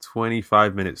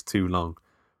 25 minutes too long.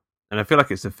 And I feel like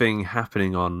it's a thing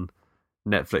happening on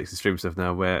Netflix and streaming stuff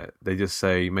now where they just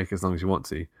say make as long as you want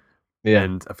to. Yeah.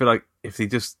 And I feel like if they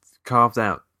just carved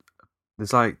out,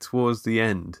 there's like towards the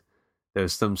end,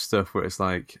 there's some stuff where it's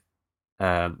like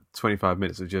 25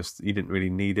 minutes of just, you didn't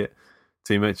really need it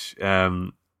too much.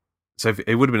 So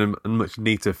it would have been a much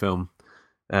neater film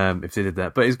if they did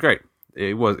that. But it's great.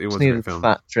 It was a great film.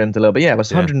 Fat trimmed a little bit. Yeah, it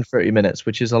was 130 minutes,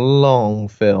 which is a long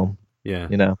film.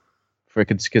 Yeah. For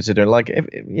consider. Like,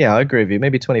 I agree with you.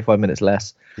 Maybe 25 minutes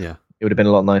less. Yeah. It would have been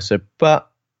a lot nicer.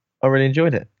 But I really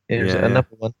enjoyed it. It was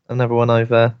another one I've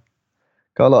got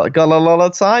a lot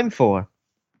of time for.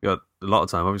 You got a lot of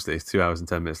time. Obviously, it's 2 hours and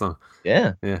 10 minutes long.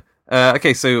 Yeah. Yeah.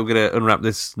 Okay, so we're gonna unwrap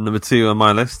this number 2 on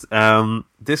my list.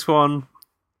 This one,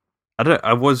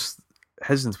 I was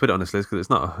hesitant to put it on this list because it's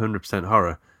not 100%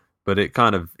 horror. But it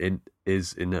kind of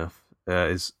is enough.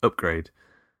 Is Upgrade,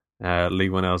 Leigh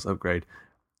Whannell's Upgrade.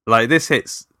 Like this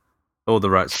hits all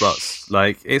the right spots.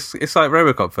 Like it's like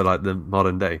RoboCop for like the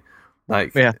modern day.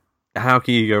 Like how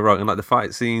can you go wrong? And like the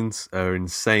fight scenes are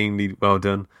insanely well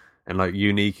done and like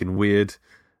unique and weird.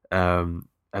 I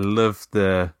love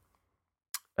the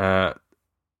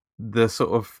sort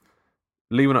of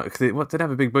Leigh Whannell because it did have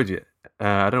a big budget.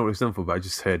 I don't know what it was done for, but I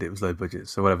just heard it was low budget,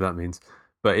 so whatever that means.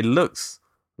 But it looks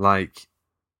like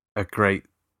a great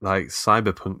like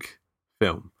cyberpunk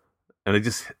film, and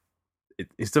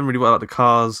it's done really well. I like the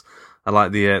cars. I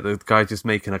like the guy just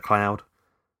making a cloud.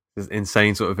 There's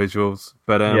insane sort of visuals,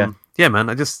 but man,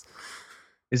 I just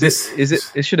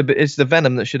it should have been. It's the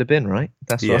Venom that should have been, right?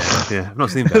 That's I've not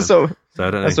seen that, so I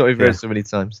don't know. That's what we've heard so many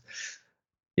times.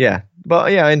 Yeah,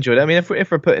 but I enjoyed it. I mean, if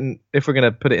we're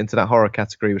gonna put it into that horror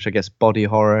category, which I guess body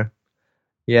horror,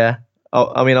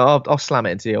 I'll slam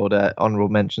it into the old honourable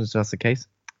mentions if that's the case.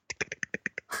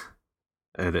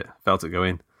 Heard it. Felt it go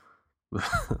in.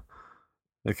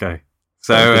 Okay.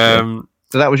 So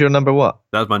that was your number what?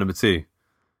 That was my number 2.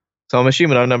 So I'm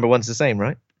assuming our number 1's the same,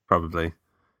 right? Probably.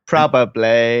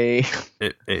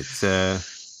 It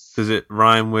does it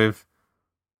rhyme with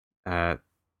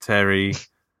Terry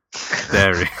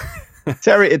Derry?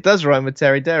 Terry, it does rhyme with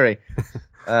Terry Derry.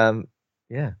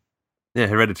 Yeah,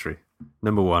 Hereditary,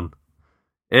 number 1.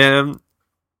 Do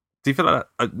you feel like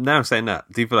that, now saying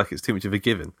that? Do you feel like it's too much of a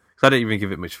given? Because I don't even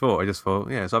give it much thought. I just thought,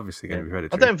 it's obviously going to be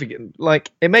Hereditary. I don't think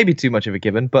it may be too much of a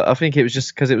given, but I think it was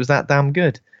just because it was that damn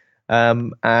good.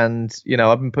 And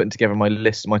I've been putting together my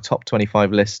list, my top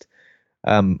 25 list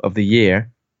of the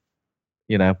year.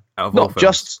 Not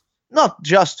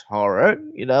just horror.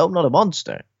 I'm not a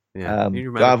monster. Yeah,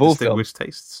 you have all distinguished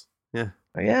tastes. Yeah,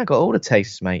 I got all the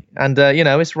tastes, mate. And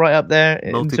it's right up there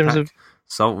in terms of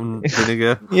salt and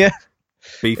vinegar. Yeah,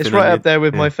 beef. It's right up there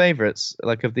with my favourites,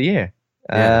 like of the year.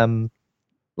 Yeah.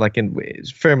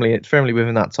 It's firmly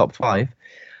within that top 5.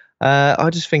 I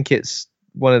just think it's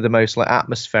one of the most like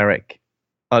atmospheric,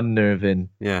 unnerving,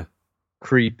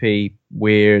 creepy,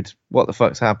 weird. What the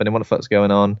fuck's happening? What the fuck's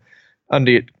going on?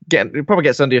 It probably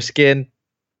gets under your skin.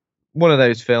 One of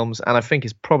those films, and I think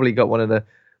it's probably got one of the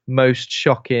most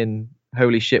shocking,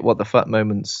 holy shit, what the fuck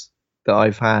moments that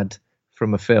I've had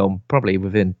from a film, probably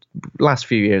within the last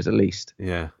few years at least.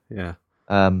 Yeah.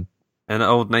 And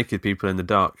old naked people in the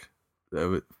dark.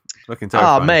 Fucking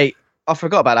terrifying. Oh, mate, I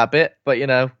forgot about that bit, but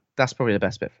that's probably the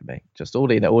best bit for me. Just all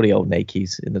the old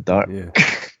nakies in the dark. Yeah.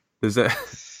 There's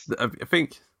I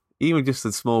think even just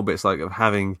the small bits like of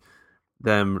having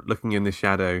them looking in the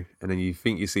shadow and then you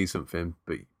think you see something,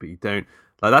 but you don't.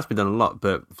 Like that's been done a lot,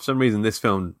 but for some reason this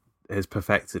film has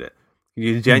perfected it.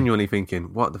 You're genuinely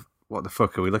thinking, what the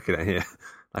fuck are we looking at here?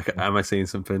 Like, am I seeing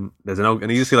something? There's an old,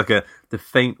 and you just see like the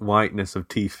faint whiteness of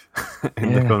teeth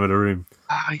in the corner of the room.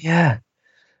 Oh yeah,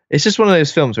 it's just one of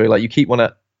those films where like you keep want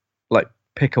to like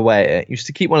pick away at it. You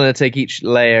just keep wanting to take each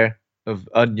layer of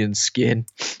onion skin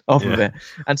off of it.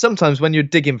 And sometimes when you're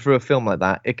digging through a film like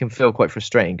that, it can feel quite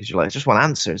frustrating because you're like, I just want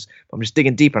answers. But I'm just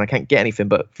digging deeper and I can't get anything.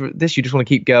 But for this, you just want to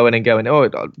keep going and going. Oh,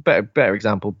 better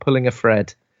example, pulling a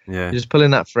thread. Yeah, you're just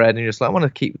pulling that thread, and you're just like, I want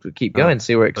to keep going,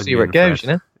 see where it goes. Thread. You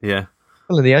know? Yeah,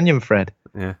 pulling the onion thread.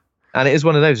 Yeah, and it is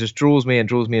one of those just draws me in.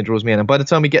 And by the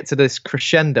time we get to this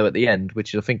crescendo at the end,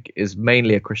 which I think is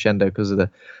mainly a crescendo because of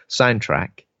the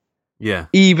soundtrack. Yeah,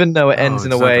 even though it ends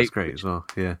in a way, that's great as well.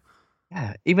 Yeah,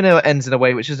 even though it ends in a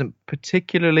way which isn't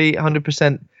particularly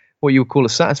 100% what you would call a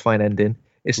satisfying ending,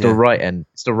 it's the right end.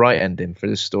 It's the right ending for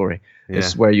this story. Yeah.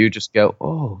 It's where you just go,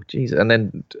 oh, Jesus, and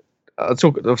then. I've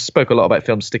spoke a lot about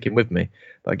films sticking with me,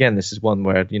 but again, this is one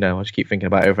where, you know, I just keep thinking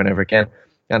about it over and over again.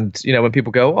 And, you know, when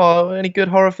people go, oh, any good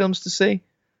horror films to see?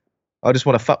 I just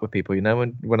want to fuck with people, you know,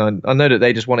 when I know that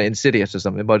they just want it Insidious or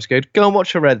something, but I just go and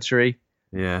watch Hereditary.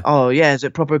 Yeah. Oh, yeah, is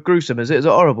it proper gruesome? Is it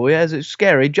horrible? Yeah, is it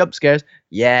scary? Jump scares?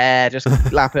 Yeah, just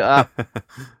lap it up.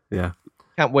 Yeah.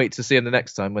 Can't wait to see them the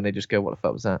next time when they just go, what the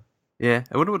fuck was that? Yeah,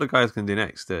 I wonder what the guy's going to do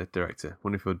next, the director. I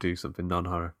wonder if he'll do something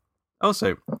non-horror.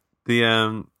 Also, the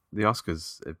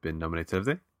Oscars have been nominated, have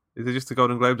they? Is it just the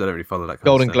Golden Globes? I don't really follow that kind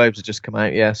Golden of stuff. Globes have just come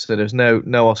out, yeah. So there's no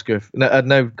Oscar,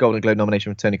 no Golden Globe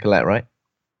nomination for Toni Collette, right?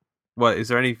 Well, is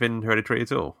there anything Hereditary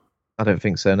at all? I don't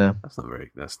think so, no. That's not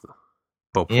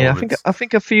Bob yeah, I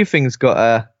think a few things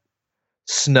got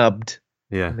snubbed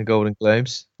in the Golden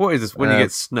Globes. What is this? When you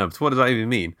get snubbed, what does that even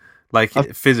mean? Like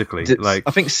physically? Like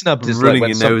I think snubbed is running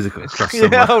like your nose across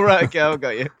someone. Yeah, oh, right, okay, I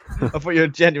got you. I thought you were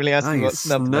genuinely asking what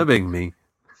snubbed snubbing me.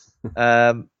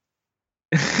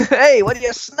 Hey, what are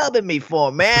you snubbing me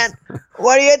for, man?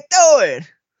 What are you doing?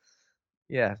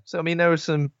 Yeah, so I mean, there were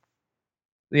some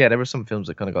films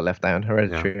that kind of got left out, and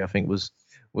Hereditary, I think, was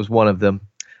one of them.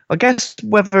 I guess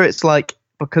whether it's like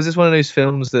because it's one of those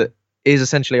films that is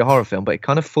essentially a horror film, but it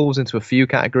kind of falls into a few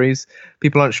categories.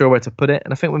 People aren't sure where to put it,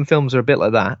 and I think when films are a bit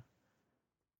like that,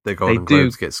 the Golden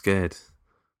Globes get scared.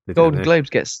 Golden Globes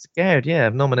get scared,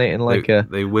 of nominating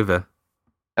they wither.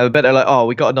 I bet they're like, oh,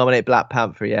 we got to nominate Black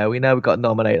Panther. Yeah, we know we got to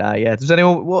nominate that. Yeah, does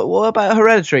anyone? What about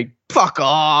Hereditary? Fuck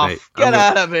off! Mate, get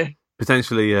out of here.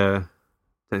 Potentially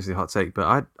hot take,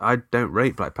 but I don't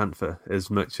rate Black Panther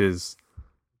as much as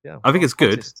I think it's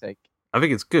good. I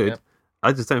think it's good. Yeah.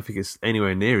 I just don't think it's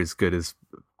anywhere near as good as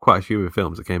quite a few of the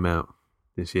films that came out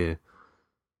this year.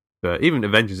 But even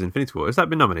Avengers: Infinity War, has that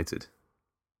been nominated?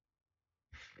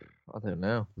 I don't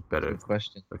know. Better good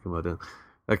question.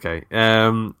 Okay.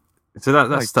 So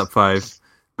that's top 5.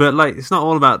 But like, it's not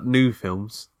all about new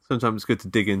films. Sometimes it's good to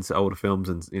dig into older films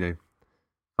and, you know,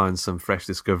 find some fresh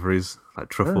discoveries like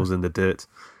truffles in the dirt.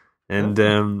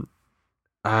 And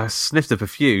I sniffed up a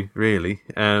few, really.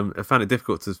 I found it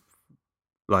difficult to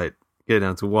like get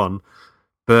down to one,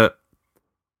 but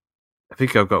I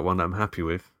think I've got one that I'm happy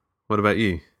with. What about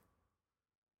you?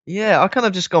 Yeah, I kind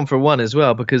of just gone for one as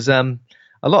well because a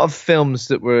lot of films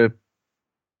that were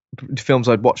films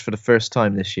I'd watched for the first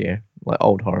time this year, like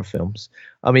old horror films.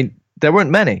 I mean, there weren't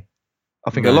many. I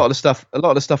think a lot of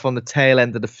the stuff on the tail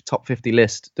end of the top 50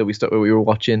 list that we were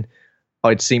watching,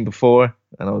 I'd seen before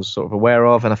and I was sort of aware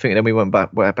of. And I think then we went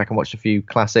back and watched a few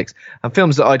classics and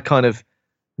films that I'd kind of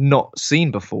not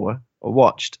seen before or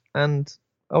watched, and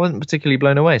I wasn't particularly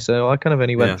blown away. So I kind of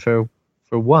only went for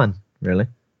one, really.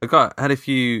 I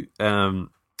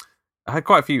had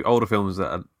quite a few older films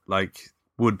that like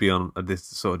would be on this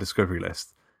sort of discovery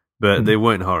list, but they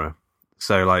weren't horror.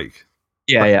 So like,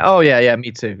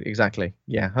 me too, exactly,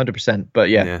 100%. But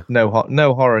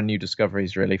no horror new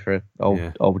discoveries really for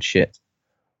old shit.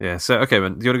 Yeah. So okay,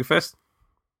 man, do you want to go first?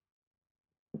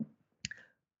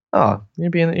 Oh, you're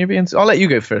being. I'll let you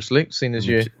go first, Luke, seeing as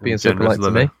you're being so polite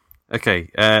to me. Okay.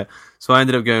 So I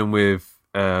ended up going with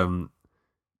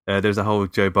there's a whole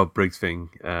Joe Bob Briggs thing,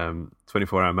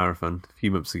 24-hour marathon a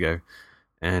few months ago.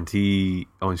 And he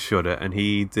on Shudder, and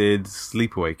he did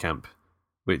Sleepaway Camp,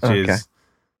 which is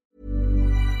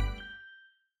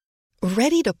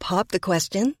ready to pop the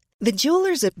question. The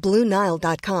jewelers at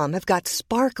BlueNile.com have got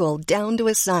sparkle down to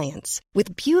a science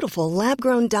with beautiful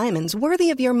lab-grown diamonds worthy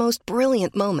of your most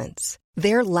brilliant moments.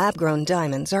 Their lab-grown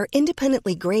diamonds are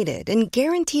independently graded and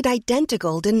guaranteed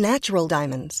identical to natural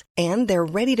diamonds, and they're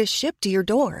ready to ship to your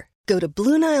door. Go to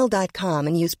BlueNile.com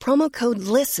and use promo code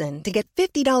LISTEN to get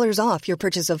 $50 off your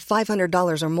purchase of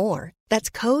 $500 or more. That's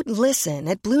code LISTEN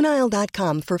at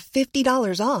BlueNile.com for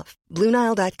 $50 off.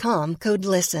 BlueNile.com, code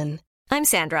LISTEN. I'm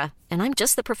Sandra, and I'm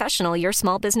just the professional your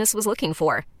small business was looking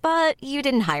for. But you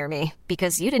didn't hire me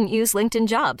because you didn't use LinkedIn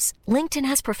Jobs. LinkedIn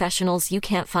has professionals you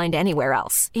can't find anywhere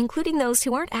else, including those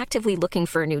who aren't actively looking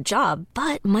for a new job,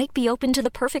 but might be open to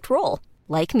the perfect role,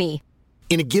 like me.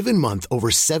 In a given month, over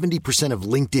 70% of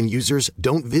LinkedIn users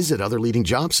don't visit other leading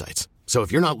job sites. So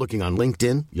if you're not looking on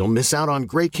LinkedIn, you'll miss out on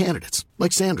great candidates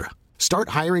like Sandra. Start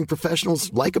hiring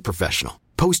professionals like a professional.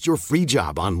 Post your free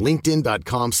job on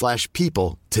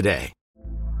linkedin.com/people today.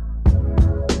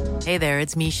 Hey there,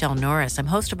 it's Michelle Norris. I'm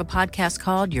host of a podcast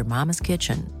called Your Mama's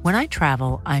Kitchen. When I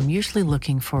travel, I'm usually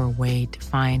looking for a way to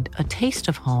find a taste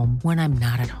of home when I'm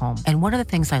not at home. And one of the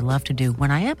things I love to do when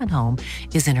I am at home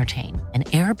is entertain. And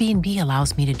Airbnb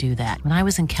allows me to do that. When I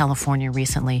was in California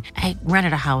recently, I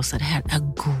rented a house that had a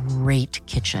great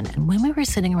kitchen. And when we were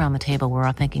sitting around the table, we were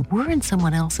all thinking, we're in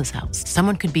someone else's house.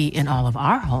 Someone could be in all of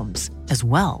our homes as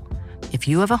well. If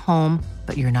you have a home,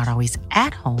 but you're not always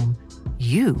at home,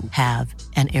 you have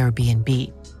an Airbnb.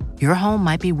 Your home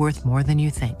might be worth more than you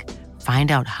think.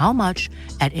 Find out how much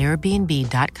at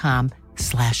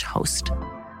airbnb.com/host.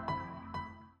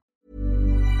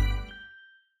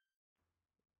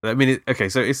 I mean, okay,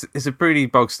 so it's a pretty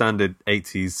bog standard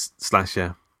 80s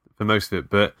slasher for most of it,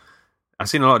 but I've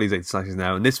seen a lot of these 80s slashers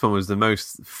now, and this one was the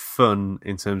most fun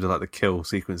in terms of like the kill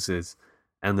sequences,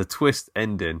 and the twist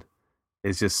ending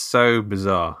is just so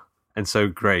bizarre and so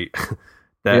great.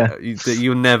 That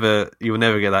you'll never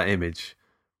get that image,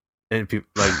 and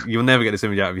you'll never get this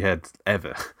image out of your head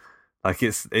ever. Like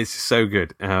it's so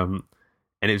good, and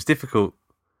it was difficult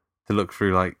to look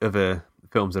through like other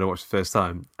films that I watched the first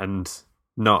time and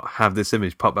not have this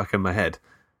image pop back in my head,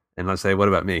 and like say, what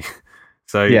about me?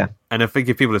 So and I think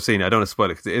if people have seen it, I don't want to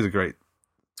spoil it because it is a great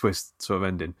twist sort of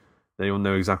ending. They all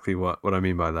know exactly what I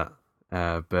mean by that.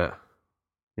 But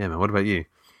yeah, man, what about you?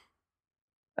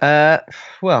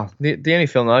 Well, the only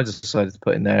film that I just decided to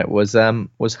put in there was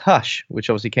Hush, which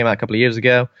obviously came out a couple of years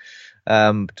ago,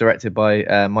 directed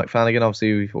by Mike Flanagan.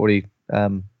 Obviously, we've already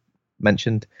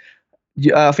mentioned.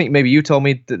 I think maybe you told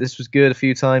me that this was good a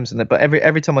few times, but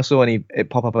every time I saw it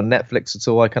pop up on Netflix at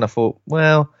all, I kind of thought,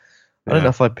 well, I don't know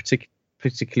if I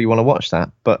particularly want to watch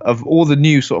that. But of all the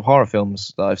new sort of horror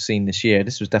films that I've seen this year,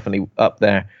 this was definitely up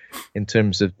there in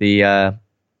terms of the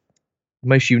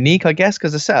most unique, I guess,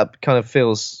 because the setup kind of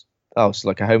feels it's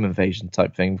like a home invasion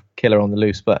type thing, killer on the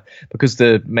loose, but because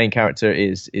the main character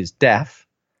is deaf,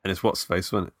 and it's what's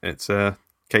face, wasn't it? It's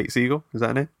Kate Siegel, is that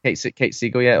her name? Kate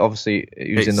Siegel, yeah, obviously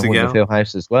who's in the Haunted Hill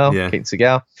House as well. Yeah. Kate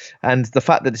Siegel, and the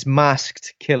fact that this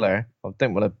masked killer, I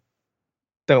don't want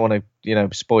to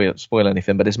spoil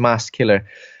anything, but this masked killer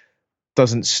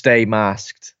doesn't stay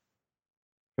masked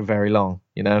for very long,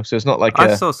 so it's not like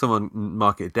I saw someone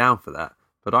mark it down for that.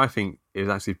 But I think it was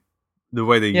actually the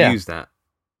way they used that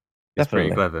is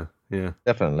pretty clever. Yeah,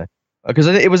 definitely. Because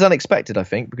it was unexpected, I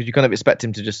think, because you kind of expect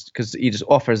him to because he just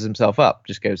offers himself up,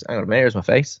 just goes, hang on a minute, here's my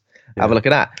face. Have a look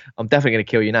at that. I'm definitely going to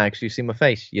kill you now because you've seen my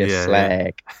face.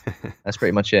 Slag. Yeah. That's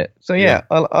pretty much it. So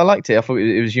I liked it. I thought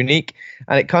it was unique,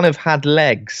 and it kind of had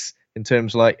legs in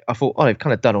terms of I thought, they've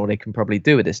kind of done all they can probably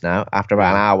do with this now after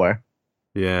about an hour.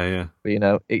 Yeah.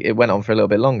 But it went on for a little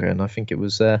bit longer, and I think it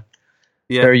was.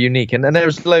 Very unique, and there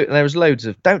was loads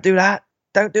of don't do that,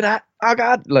 oh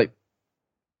god, and like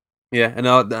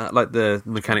the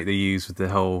mechanic they use with the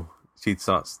whole she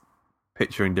starts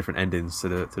picturing different endings to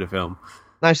the film.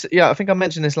 Nice, I think I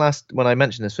mentioned this when I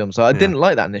mentioned this film, so I didn't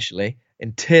like that initially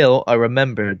until I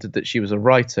remembered that she was a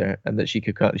writer and that she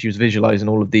was visualizing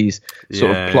all of these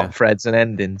sort of plot threads and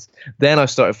endings. Then I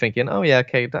started thinking,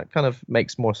 okay, that kind of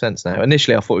makes more sense now.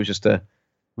 Initially, I thought it was just a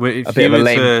if you were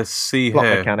to see her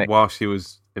mechanic while she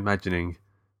was imagining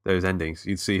those endings,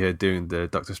 you'd see her doing the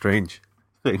Doctor Strange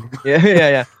thing.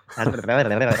 Yeah.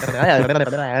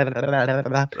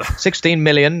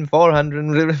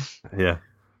 16,400,000. Yeah,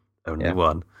 only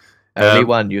one. Only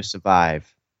one. You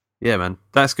survive. Yeah, man,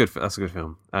 that's good. That's a good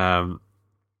film. I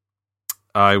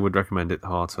would recommend it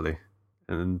heartily.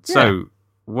 And so,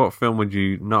 what film would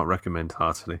you not recommend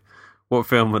heartily? What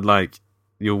film would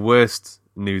your worst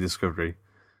new discovery?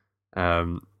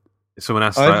 Someone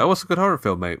asked, what's a good horror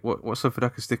film, mate? What's something I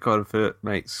can stick on for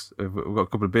mates? We've got a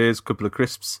couple of beers, a couple of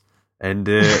crisps, and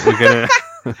we're gonna.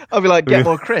 I'll be like, get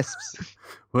more crisps.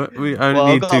 What? We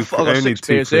only need I've got 6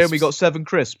 beers here, and we got 7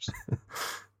 crisps.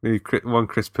 We need 1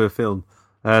 crisp per film.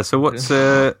 So what's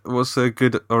a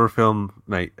good horror film,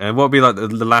 mate? And what would be like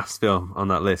the last film on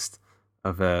that list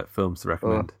of films to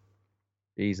recommend?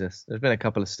 Jesus, there's been a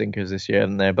couple of stinkers this year,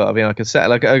 hasn't there? But I mean, I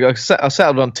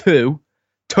settled on 2.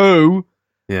 2.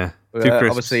 Yeah, 2 crisps.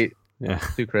 Obviously, yeah,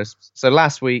 2 crisps. So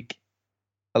last week,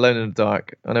 Alone in the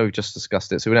Dark. I know we've just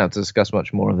discussed it, so we don't have to discuss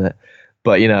much more of it.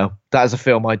 But that is a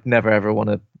film I'd never ever want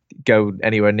to go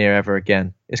anywhere near ever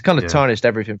again. It's kind of tarnished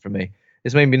everything for me.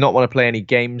 It's made me not want to play any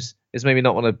games. It's made me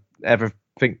not want to ever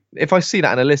think. If I see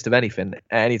that in a list of anything at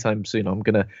any time soon, I'm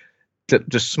gonna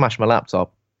just smash my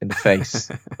laptop in the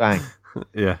face. Bang.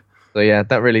 Yeah. So yeah,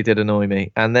 that really did annoy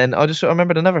me. And then I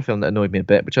remembered another film that annoyed me a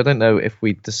bit, which I don't know if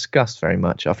we discussed very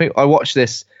much. I think I watched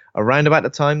this around about the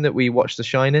time that we watched The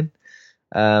Shining.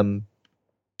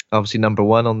 Obviously number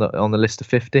 1 on the list of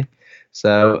 50.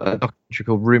 So a documentary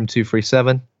called Room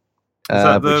 237,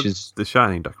 which is the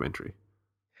Shining documentary.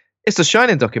 It's the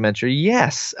Shining documentary,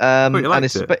 yes. And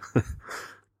it's it.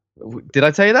 Did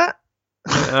I tell you that?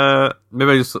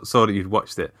 Maybe I just saw that you'd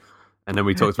watched it, and then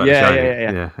we talked about The Shining.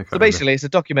 Yeah. So basically, it's a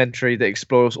documentary that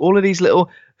explores all of these little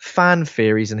fan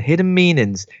theories and hidden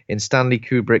meanings in Stanley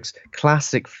Kubrick's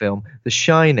classic film, The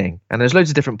Shining. And there's loads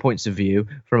of different points of view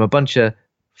from a bunch of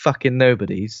fucking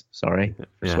nobodies. Sorry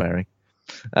for swearing.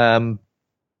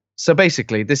 So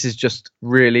basically, this is just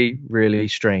really, really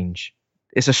strange.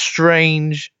 It's a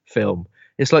strange film.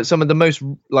 It's like some of the most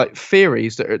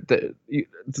theories to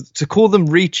call them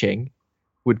reaching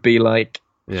would be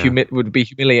would be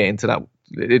humiliating to that.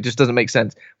 It just doesn't make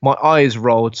sense. My eyes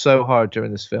rolled so hard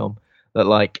during this film that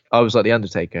I was like the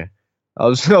Undertaker. I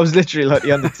was literally like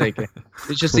the Undertaker.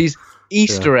 It's just these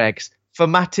Easter eggs,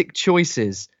 thematic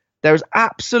choices. There is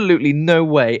absolutely no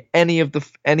way any of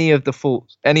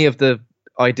the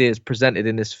ideas presented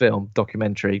in this film,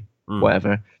 documentary,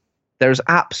 whatever. There is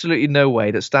absolutely no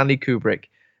way that Stanley Kubrick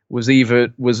was a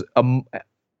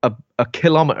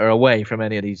kilometer away from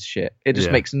any of these shit. It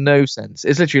just makes no sense.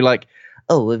 It's literally like,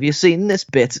 oh, have you seen this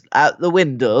bit out the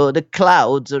window? The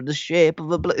clouds are the shape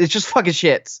of a. It's just fucking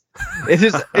shit. I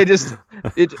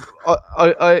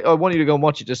want you to go and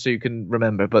watch it just so you can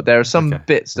remember. But there are some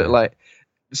bits that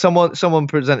someone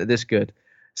presented this good.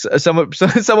 Someone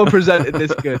presented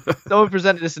this good. Someone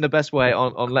presented this in the best way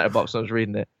on Letterboxd. I was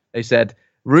reading it. They said,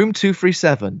 Room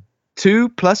 237, 2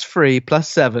 + 3 +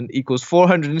 7 =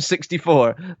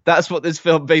 464. That's what this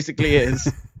film basically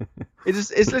is.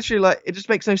 It's literally it just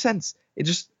makes no sense.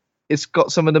 It's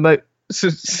got some of the most.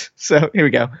 So here we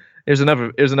go. Here's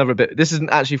another bit. This isn't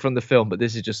actually from the film, but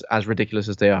this is just as ridiculous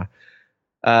as they are.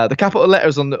 The capital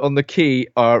letters on the key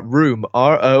are room,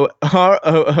 ROOM,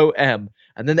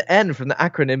 and then the N from the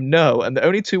acronym no, and the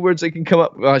only 2 words they can come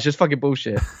up. It's just fucking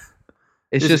bullshit.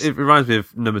 It reminds me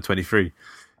of Number 23.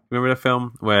 Remember the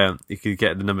film where you could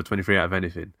get the number 23 out of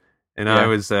anything? And I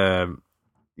was,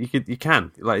 you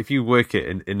can if you work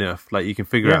it enough, you can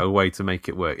figure out a way to make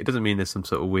it work. It doesn't mean there's some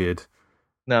sort of weird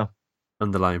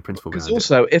underlying principle. Because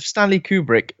also, if Stanley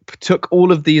Kubrick took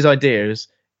all of these ideas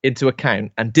into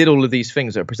account and did all of these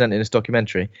things that are presented in this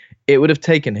documentary, it would have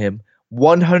taken him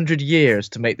 100 years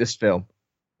to make this film.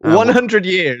 100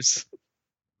 years.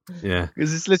 Yeah.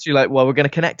 Because it's literally we're going to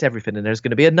connect everything, and there's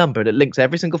going to be a number that links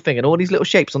every single thing, and all these little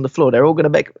shapes on the floor, they're all going to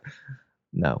make.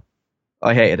 No,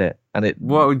 I hated it.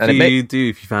 What would you do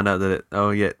if you found out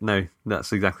that no,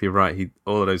 that's exactly right.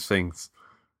 All of those things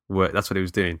work. That's what he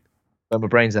was doing. Blow my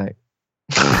brains out.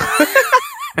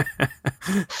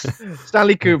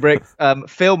 Stanley Kubrick,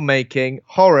 filmmaking,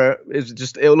 horror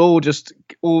is it'll all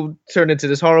turn into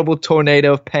this horrible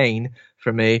tornado of pain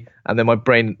for me, and then my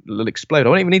brain will explode. I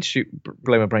don't even need to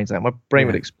blow my brains out. My brain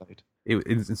would explode.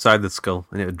 It's inside the skull,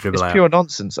 and it would dribble out. It's pure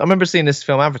nonsense. I remember seeing this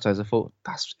film advertised. I thought,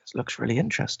 this looks really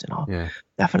interesting. I'll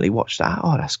definitely watch that.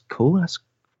 Oh, that's cool. That's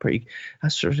pretty.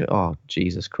 Oh,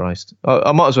 Jesus Christ.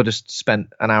 I might as well just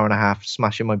spent an hour and a half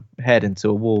smashing my head into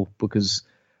a wall, because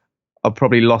I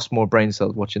probably lost more brain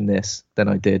cells watching this than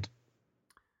I did.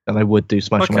 And I would do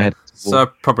smashing my head. So I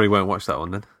probably won't watch that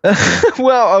one then.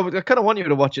 Well, I kind of want you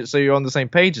to watch it so you're on the same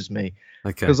page as me.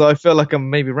 Okay. Because I feel like I'm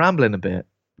maybe rambling a bit.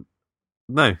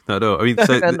 No, not at all. I mean,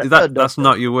 so that's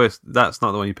not your worst. That's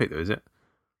not the one you picked, though, is it?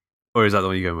 Or is that the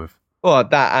one you're going with? Well,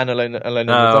 that and Alone in the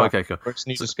Dark. Okay, cool. It's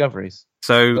new discoveries.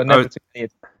 So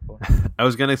I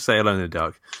was going to say Alone in the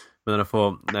Dark, but then I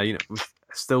thought, no, we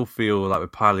still feel like we're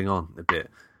piling on a bit.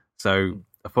 So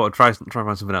I thought I'd try and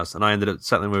find something else, and I ended up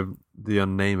settling with The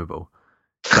Unnameable.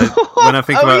 So when I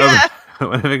think about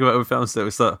other films that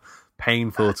were sort of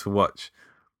painful to watch,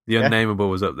 The Unnameable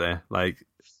was up there.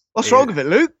 What's wrong with it,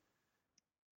 Luke?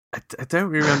 I don't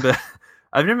remember.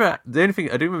 I do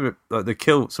remember like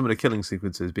some of the killing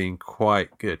sequences being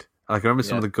quite good. Like I remember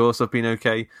some of the gore stuff being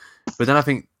okay, but then I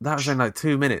think that was only like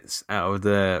 2 minutes out of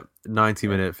the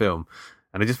 90-minute film,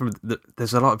 and I just remember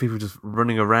there's a lot of people just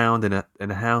running around in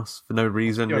a house for no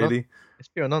reason, really. It's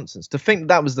pure nonsense. To think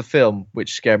that was the film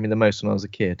which scared me the most when I was a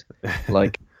kid.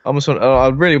 Like, I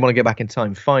really want to get back in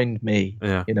time. Find me,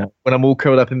 when I'm all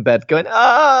curled up in bed going,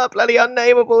 bloody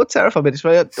unnameable, terrified.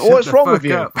 What's wrong with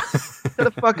you? Shut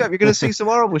the fuck up. You're going to see some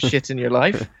horrible shit in your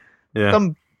life. Yeah.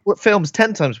 Some films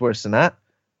 10 times worse than that.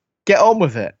 Get on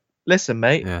with it. Listen,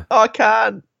 mate. Yeah. I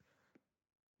can.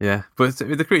 Yeah, but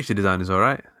the creature design is all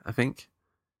right, I think.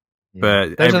 Yeah.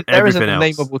 But everything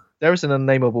else. There is an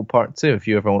unnameable part 2 if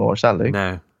you ever want to watch that, Luke.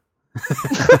 No.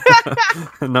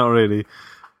 Not really.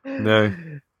 No.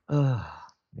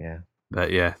 Yeah.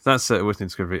 But yeah, that's Western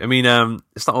Discovery. I mean,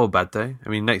 it's not all bad though. I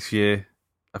mean, next year,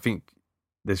 I think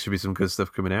there should be some good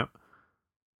stuff coming out.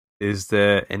 Is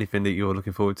there anything that you're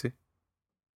looking forward to?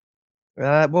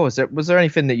 What was there? Was there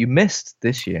anything that you missed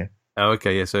this year? Oh,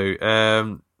 okay, yeah. So,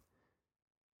 I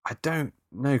don't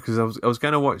know because I was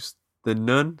going to watch The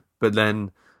Nun, but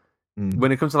then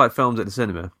when it comes to like films at the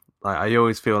cinema, like I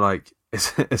always feel like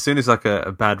as soon as like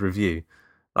a bad review,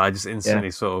 I just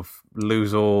instantly sort of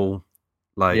lose all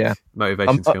motivation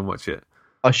to go and watch it.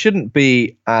 I shouldn't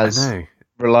be as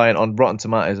reliant on Rotten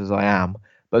Tomatoes as I am,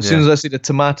 but as soon as I see the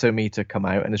tomato meter come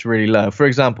out and it's really low, for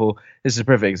example, this is a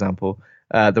perfect example,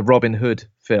 the Robin Hood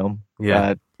film,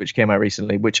 which came out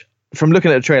recently, which from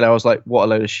looking at the trailer, I was like, what a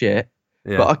load of shit.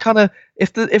 Yeah. But I kind of,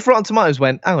 if Rotten Tomatoes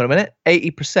went, hang on a minute,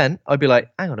 80%, I'd be like,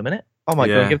 hang on a minute, I might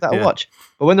go and give that a watch.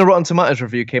 But when the Rotten Tomatoes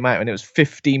review came out and it was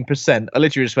 15%, I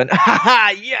literally just went, ha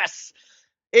ha, yes,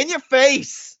 in your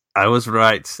face. I was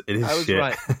right. It is I was shit.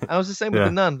 right. I was the same with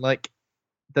The Nun. Like,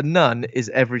 The Nun is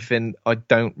everything I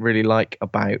don't really like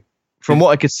about, from what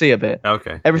I could see of it.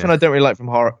 Okay. Everything I don't really like from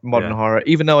modern horror,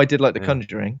 even though I did like The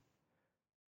Conjuring.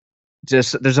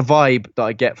 There's a vibe that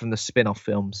I get from the spin-off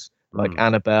films. Like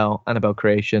Annabelle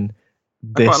Creation.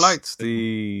 I quite liked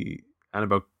the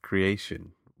Annabelle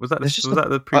Creation. Was that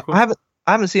the prequel?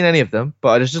 I haven't seen any of them,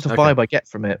 but there's just a vibe I get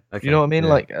from it. Okay. You know what I mean? Yeah.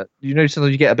 Like,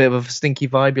 sometimes you get a bit of a stinky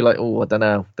vibe. You're like, oh, I don't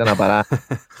know about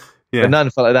that. The Nun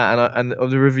felt like that, and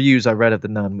of the reviews I read of The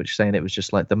Nun, which saying it was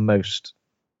just like the most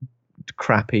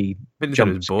crappy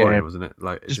jump it was boring, scare. Wasn't it?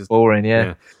 Like it's just boring.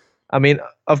 Yeah. I mean,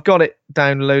 I've got it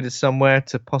downloaded somewhere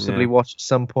to possibly watch at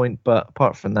some point, but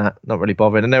apart from that, not really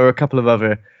bothered. And there were a couple of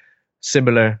other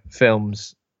similar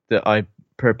films that I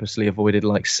purposely avoided,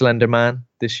 like Slender Man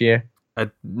this year.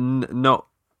 At no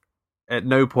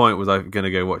point was I going to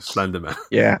go watch Slender Man.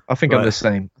 Yeah, I think I'm the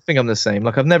same.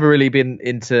 Like, I've never really been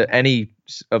into any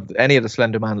of the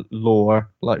Slender Man lore,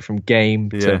 like from game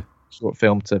to short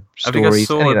film to stories. I think I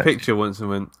saw a picture once and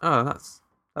went, oh,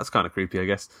 that's kind of creepy, I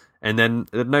guess. And then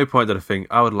at no point did I think,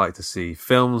 I would like to see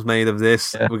films made of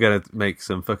this. Yeah. We're going to make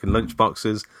some fucking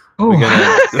lunchboxes. We're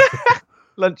gonna...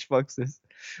 Lunchboxes.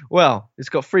 Well, it's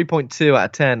got 3.2 out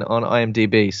of 10 on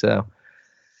IMDb, so...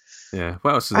 Yeah,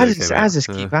 what else does this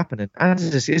keep happening?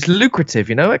 It's lucrative,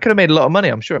 you know? It could have made a lot of money.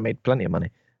 I'm sure it made plenty of money.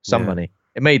 Money.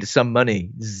 It made some money.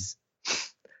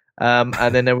 And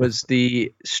then there was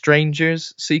the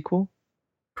Strangers sequel.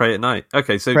 Prey at Night.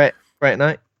 Okay, so... Prey at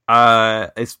Night. I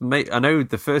know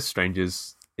the first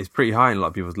Strangers is pretty high in a lot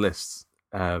of people's lists.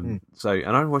 So,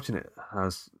 and I'm watching it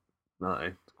as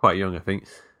quite young, I think,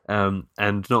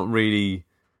 and not really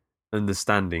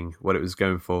understanding what it was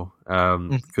going for,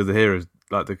 because the heroes,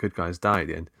 like the good guys, die at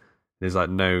the end. There's like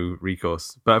no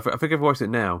recourse. But I think I've watched it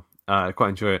now. I quite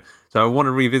enjoy it, so I want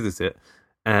to revisit it,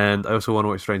 and I also want to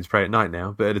watch Strangers Prey at Night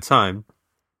now. But at the time,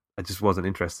 I just wasn't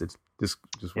interested. Just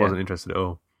wasn't interested at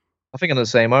all. I think I'm the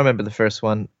same. I remember the first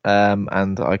one,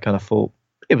 and I kind of thought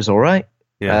it was all right.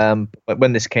 Yeah. But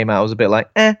when this came out, I was a bit like,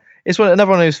 It's another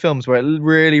one of those films where it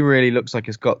really, really looks like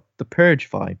it's got the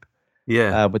Purge vibe.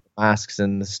 Yeah. With the masks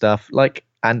and the stuff. Like,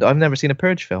 and I've never seen a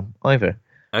Purge film either.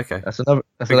 Okay. That's another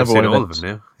I've one. Seen all of them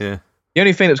now. Yeah. The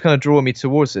only thing that was kind of drawing me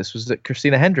towards this was that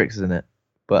Christina Hendricks is in it.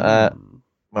 But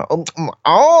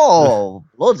oh,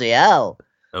 bloody hell!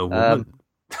 A woman.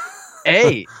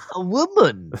 Hey, a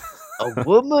woman. A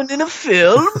woman in a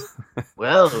film?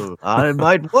 Well, I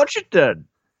might watch it then.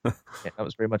 Yeah, that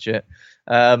was pretty much it.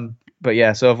 But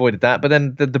yeah, so I avoided that. But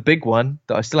then the big one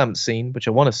that I still haven't seen, which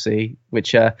I want to see,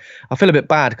 which I feel a bit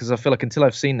bad because I feel like until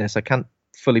I've seen this, I can't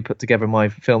fully put together my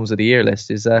films of the year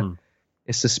list, is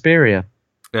Suspiria.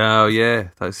 Oh, yeah,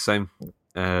 that's the same.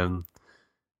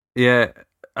 Yeah,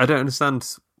 I don't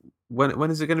understand.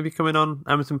 When is it going to be coming on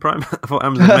Amazon Prime? I thought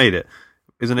Amazon made it,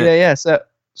 isn't it? Yeah.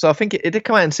 So I think it did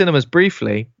come out in cinemas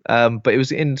briefly, but it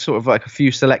was in sort of like a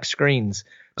few select screens.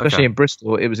 Especially in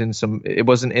Bristol, it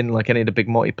wasn't in like any of the big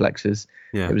multiplexes.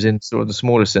 Yeah. It was in sort of the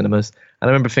smaller cinemas. And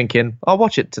I remember thinking, I'll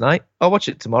watch it tonight. I'll watch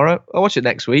it tomorrow. I'll watch it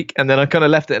next week. And then I kind of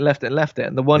left it.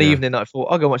 And the one evening I thought,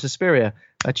 I'll go watch Suspiria.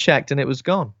 I checked and it was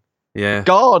gone. Yeah.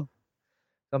 God.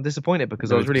 I'm disappointed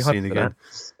because I was really hyped for that.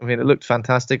 I mean, it looked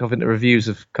fantastic. I think the reviews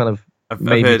have kind of I've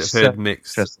heard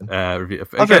mixed review.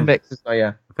 I've heard mixed as well,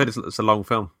 yeah. I've heard it's a long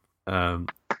film. So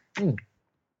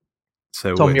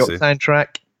Tom York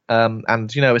soundtrack. And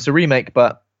it's a remake,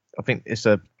 but I think it's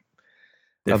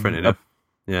different enough.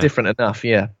 Yeah. Different enough,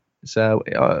 yeah. So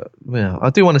I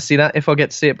do want to see that. If I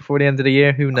get to see it before the end of the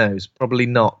year, who knows? Probably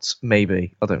not.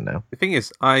 Maybe. I don't know. The thing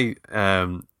is, I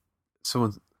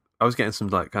was getting some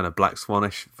like kind of Black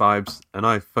Swanish vibes, and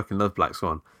I fucking love Black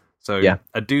Swan. So yeah.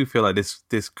 I do feel like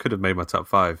this could have made my top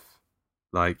 5,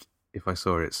 like if I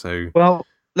saw it. So well,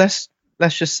 let's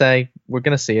just say we're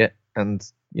gonna see it, and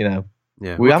we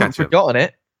we'll haven't forgotten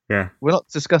it. Yeah, we're not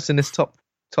discussing this top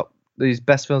these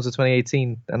best films of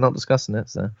 2018 and not discussing it.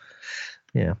 So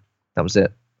yeah, that was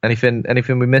it.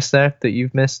 Anything we missed there that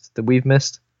you've missed, that we've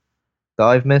missed, that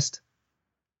I've missed?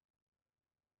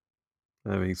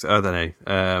 I don't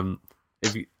know.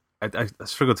 I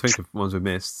struggle to think of ones we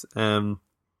missed. No,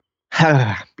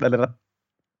 I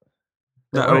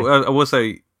will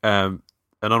say an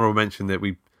honourable mention that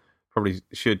we probably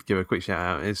should give a quick shout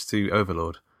out is to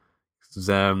Overlord.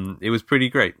 It was pretty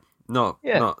great. Not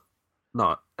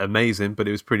amazing, but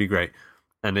it was pretty great.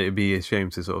 And it'd be a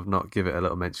shame to sort of not give it a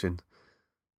little mention.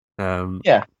 But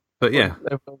yeah,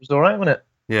 it was all right, wasn't it?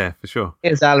 Yeah, for sure.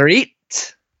 It's all right.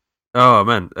 Oh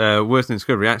man, worse than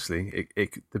Discovery. Actually,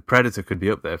 the Predator could be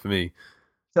up there for me.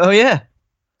 Oh yeah,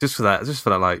 just for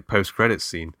that like post credits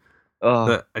scene.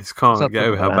 Oh, I just can't get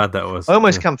over how bad that was. I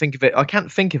almost can't think of it. I can't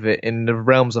think of it in the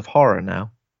realms of horror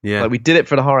now. Yeah, like we did it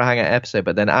for the Horror Hangout episode,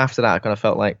 but then after that, I kind of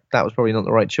felt like that was probably not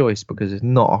the right choice because it's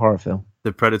not a horror film.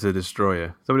 The Predator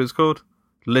Destroyer. Is that what it was called?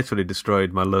 Literally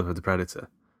destroyed my love of the Predator.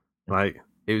 Like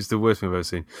it was the worst thing I've ever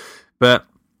seen. But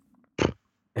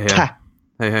hey,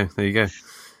 there you go.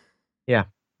 Yeah.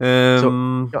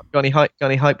 So, got any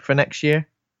hype for next year?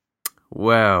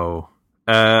 Well,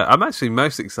 I'm actually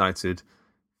most excited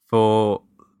for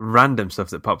random stuff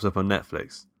that pops up on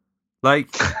Netflix.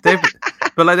 Like they've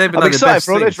been I'm like excited the best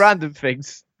for all things. those random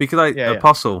things. Because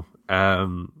Apostle,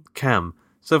 Cam,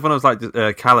 stuff when I was like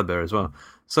Caliber as well.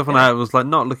 Stuff when I was like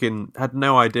not looking, had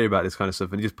no idea about this kind of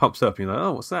stuff, and it just pops up, and you're like,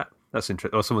 oh, what's that? That's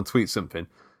interesting. Or someone tweets something,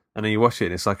 and then you watch it,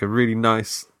 and it's like a really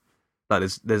nice. Like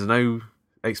there's no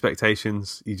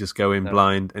expectations. You just go in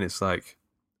blind, and it's like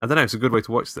I don't know. It's a good way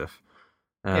to watch stuff.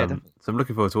 So I'm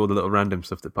looking forward to all the little random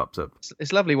stuff that pops up.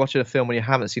 It's lovely watching a film when you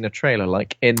haven't seen a trailer.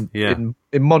 Like in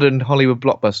modern Hollywood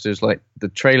blockbusters, like the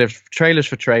trailers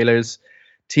for trailers,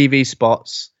 TV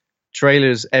spots,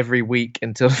 trailers every week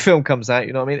until the film comes out.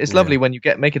 You know what I mean? It's lovely when you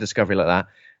make a discovery like that,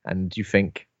 and you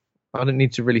think, I don't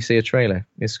need to really see a trailer.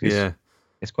 It's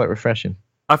quite refreshing.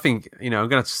 I think I'm going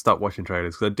to have to stop watching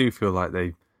trailers because I do feel like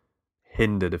they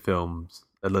hinder the films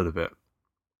a little bit.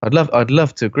 I'd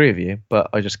love to agree with you, but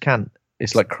I just can't.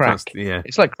 It's like crack.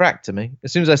 It's like crack to me.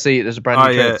 As soon as I see it, there's a brand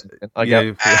new trailer. I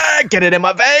go, get it in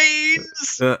my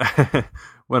veins.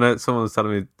 When someone was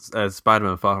telling me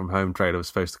Spider-Man Far From Home trailer was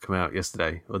supposed to come out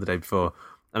yesterday or the day before,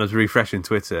 and I was refreshing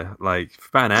Twitter like for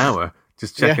about an hour,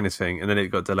 just checking this thing, and then it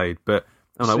got delayed. But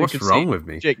I'm like, what's wrong with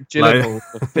me? Jake Gyllenhaal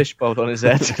with a fishbowl on his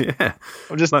head. Yeah,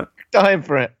 I'm just dying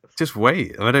for it. Just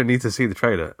wait. I don't need to see the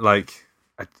trailer. But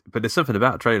there's something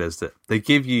about trailers that they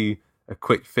give you a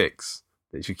quick fix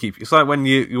that you keep. It's like when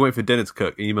you wait for dinner to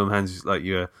cook and your mum hands like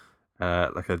you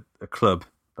like a club,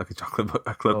 like a chocolate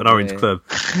club, an orange club.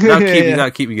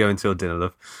 That'll keep you going till dinner,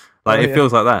 love. Like it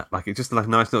feels like that. Like it's just like a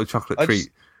nice little chocolate treat.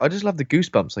 I just love the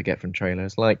goosebumps I get from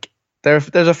trailers. Like there's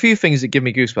a few things that give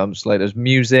me goosebumps. Like there's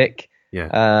music,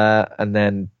 and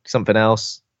then something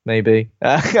else maybe,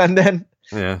 and then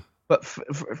But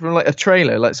from like a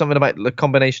trailer, like something about the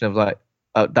combination of like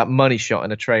that money shot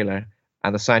in a trailer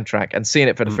and the soundtrack, and seeing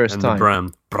it for the first time.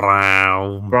 The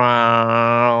brown.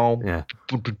 Yeah.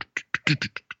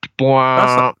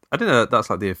 I don't know. That's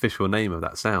like the official name of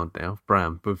that sound now.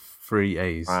 Bram with 3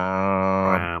 A's.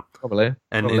 Probably.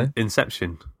 And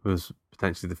Inception was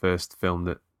potentially the first film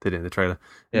that did it in the trailer.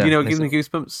 Yeah, do you know what gives me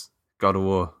goosebumps? God of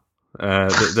War.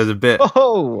 There's a bit.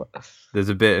 Oh. There's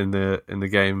a bit in the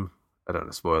game. I don't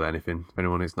want to spoil anything for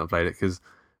anyone who's not played it,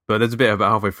 but there's a bit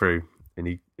about halfway through, and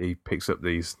he picks up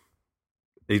these.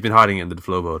 He's been hiding it under the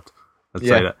floorboard. I'd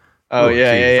say that. Oh,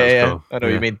 yeah. Cool. I know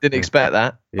what you mean. Didn't expect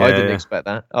that. Yeah, I didn't expect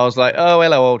that. I was like, oh,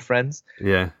 hello, old friends.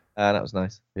 Yeah. That was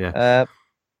nice. Yeah.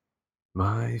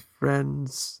 My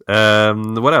friends.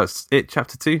 What else? It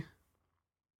Chapter 2.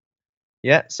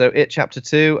 Yeah, so It Chapter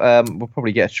 2, we'll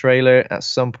probably get a trailer at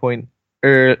some point.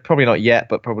 Probably not yet,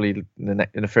 but probably in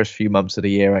the first few months of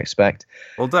the year, I expect.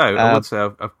 Although, I would say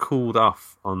I've cooled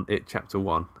off on It Chapter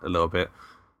 1 a little bit.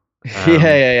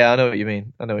 Yeah, I know what you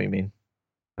mean.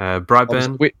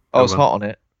 Brightburn. I was hot on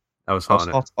it. I was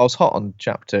hot on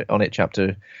It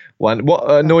Chapter 1.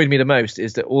 What annoyed me the most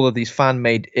is that all of these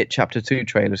fan-made It Chapter 2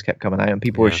 trailers kept coming out, and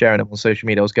people were sharing them on social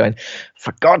media. I was going,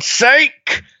 for God's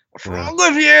sake, what's wrong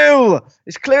with you?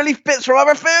 It's clearly bits from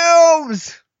other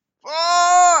films.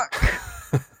 Fuck!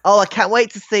 Oh, I can't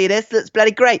wait to see this. Looks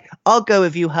bloody great. I'll go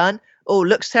with you, hun. Oh,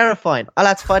 looks terrifying. I'll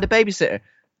have to find a babysitter.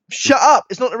 Shut up!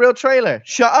 It's not the real trailer.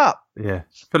 Shut up! Yeah,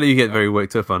 I feel like you get very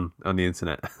worked up on the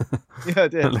internet. Yeah, I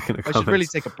did. I should really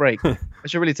take a break. I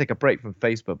should really take a break from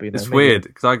Facebook. But, it's weird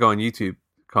because I go on YouTube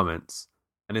comments,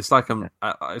 and it's like I'm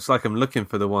looking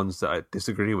for the ones that I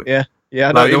disagree with. Yeah.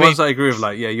 I know like the ones I agree with.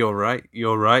 Like, yeah, you're right.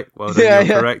 Well done.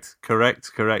 You're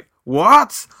correct.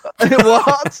 What?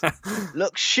 What?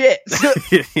 Look, shit.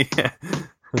 Yeah.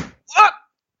 What?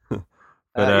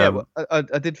 But,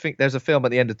 I did think there's a film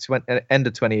at the end of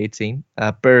 2018,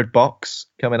 Bird Box,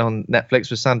 coming on Netflix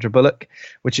with Sandra Bullock,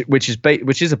 which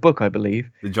is a book, I believe.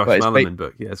 The Josh Malerman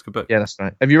book. Yeah, it's a good book. Yeah, that's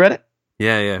right. Have you read it?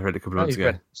 Yeah, I read it a couple of months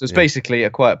ago. So it's basically A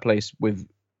Quiet Place with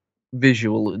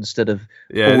visual instead of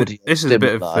audio. This is a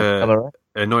bit of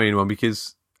annoying one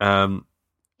because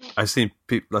I've seen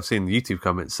YouTube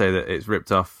comments say that it's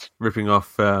ripping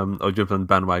off or jumping on the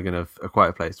bandwagon of A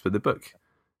Quiet Place, but the book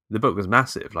was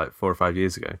massive, like 4 or 5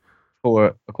 years ago.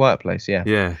 For A Quiet Place, yeah.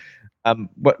 Yeah.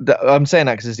 But I'm saying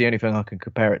that because it's the only thing I can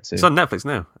compare it to. It's on Netflix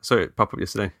now. I saw it pop up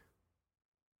yesterday.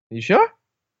 Are you sure?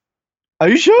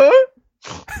 I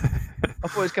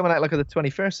thought it was coming out like on the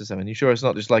 21st or something. You sure it's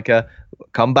not just like a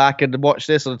come back and watch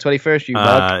this on the 21st? You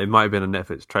mug? It might have been a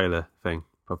Netflix trailer thing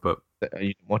pop up.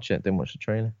 You didn't watch it? Didn't watch the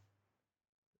trailer?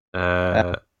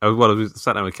 I was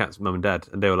sat down with Kat's mum and dad,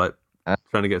 and they were like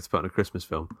trying to get us to put on a Christmas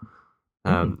film.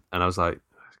 And I was like,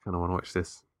 I kind of want to watch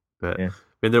this, but yeah.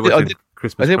 I did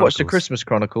watch the Christmas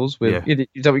Chronicles. Is that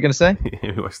what you're going to say?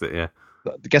 Yeah, we watched it. Yeah.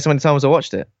 Guess how many times I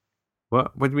watched it?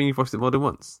 What do you mean you've watched it more than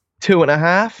once?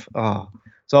 2.5. Oh,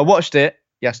 so I watched it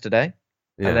yesterday,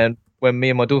 and then when me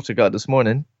and my daughter got it this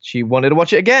morning, she wanted to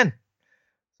watch it again,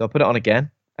 so I put it on again,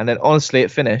 and then honestly,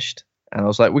 it finished, and I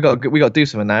was like, we got to do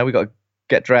something now. We got to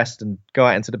get dressed and go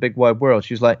out into the big wide world.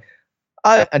 She was like.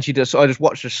 I just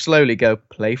watched her slowly go,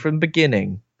 play from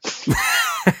beginning.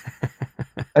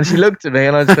 And she looked at me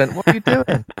and I just went, what are you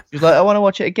doing? She was like, I want to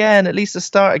watch it again, at least to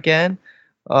start again.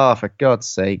 Oh, for God's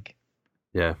sake.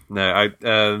 Yeah,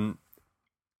 no,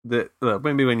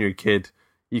 maybe when you're a kid,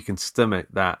 you can stomach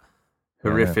that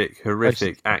horrific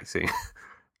acting.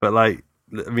 But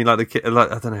the kid, I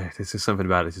don't know, there's just something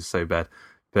about it, it's just so bad.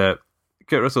 But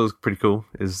Kurt Russell's pretty cool,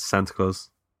 is Santa Claus.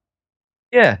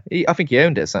 Yeah, I think he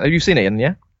owned it. Have you seen it, Ian?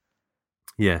 Yeah.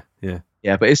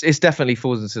 Yeah, but it's definitely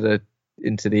falls into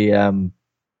the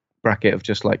bracket of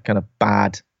just like kind of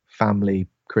bad family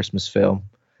Christmas film.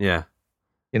 Yeah,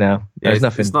 there's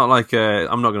nothing. It's not like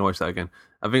I'm not going to watch that again.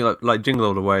 I think like Jingle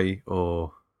All the Way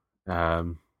or Die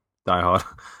Hard,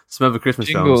 some other Christmas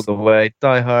films. Jingle All the Way,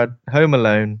 Die Hard, Home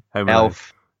Alone,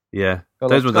 Elf. Yeah,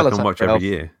 those ones I can watch every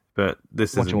year, but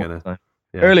this isn't going to.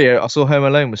 Yeah. Earlier, I saw Home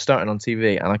Alone was starting on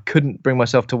TV, and I couldn't bring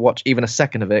myself to watch even a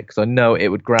second of it because I know it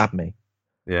would grab me.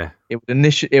 Yeah, it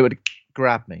would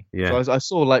grab me. Yeah, so I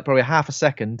saw like probably half a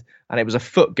second, and it was a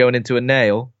foot going into a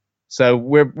nail. So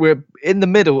we're in the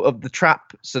middle of the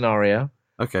trap scenario.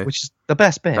 Okay, which is the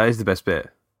best bit. That is the best bit.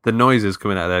 The noises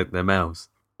coming out of their mouths.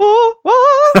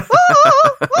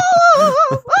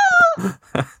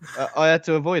 I had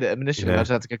to avoid it initially. I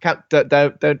just had to go,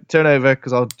 don't turn over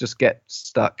because I'll just get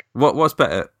stuck. What's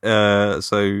better?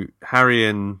 So Harry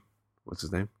and what's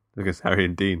his name? I guess Harry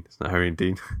and Dean. It's not Harry and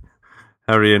Dean.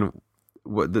 Harry and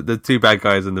the two bad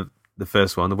guys in the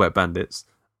first one, the Wet Bandits,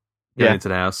 going into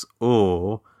the house,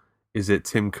 or is it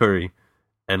Tim Curry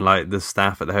and like the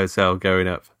staff at the hotel going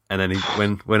up, and then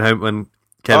when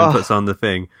Kevin puts on the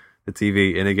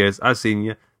TV, and he goes, "I've seen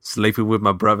you sleeping with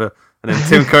my brother." And then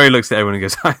Tim Curry looks at everyone and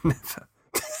goes, "I never."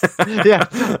 Yeah.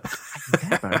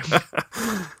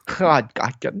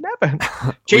 I could never.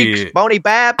 Cheeks, Boney,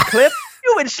 Bab, Cliff,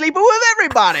 you've been sleeping with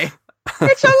everybody.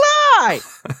 It's a lie.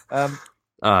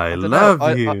 I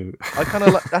love you. I kind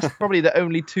of like. That's probably the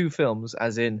only two films,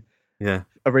 as in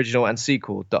original and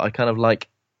sequel, that I kind of like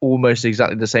almost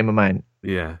exactly the same amount.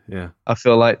 Yeah. I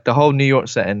feel like the whole New York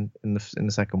setting in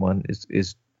the second one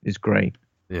is great.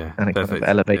 Yeah, and it kind of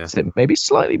elevates it maybe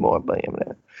slightly more. But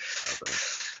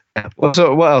yeah. What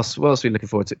else? What else are we looking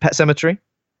forward to? Pet Sematary.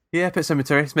 Yeah, Pet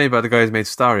Sematary. It's made by the guys who made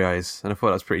Starry Eyes, and I thought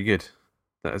that was pretty good.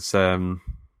 That's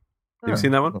Have you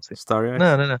seen that one? Starry Eyes?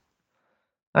 No.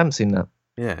 I haven't seen that.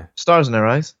 Yeah. Stars in Their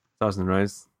Eyes. Stars in Their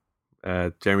Eyes.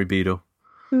 Jeremy Beadle.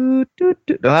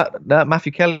 That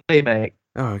Matthew Kelly, mate.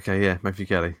 Oh, okay, yeah, Matthew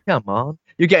Kelly. Come on.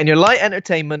 You're getting your light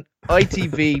entertainment,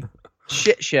 ITV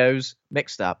shit shows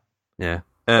mixed up. Yeah.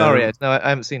 Sorry, no, I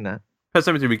haven't seen that. That's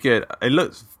something to be good. It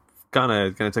looks kind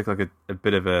of going to take like a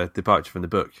bit of a departure from the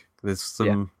book. There's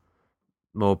some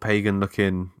more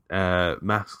pagan-looking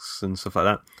masks and stuff like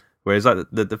that. Whereas like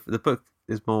the book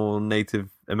is more Native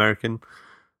American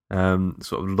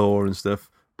sort of lore and stuff.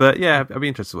 But yeah, I'd be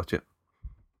interested to watch it.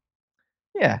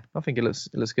 Yeah, I think it looks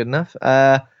good enough.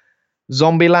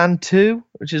 Zombieland 2,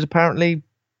 which is apparently,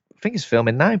 I think it's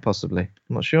filming now, possibly.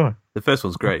 I'm not sure. The first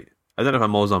one's great. I don't know if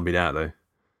I'm more zombied out though.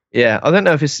 Yeah, I don't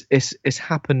know if it's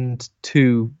happened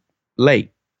too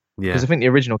late. Yeah, because I think the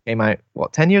original came out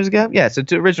 10 years ago. Yeah, so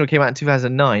the original came out in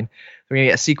 2009. We're gonna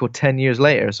get a sequel 10 years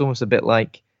later. It's almost a bit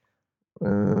like,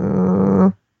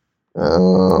 I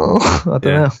don't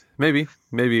know. Maybe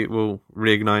it will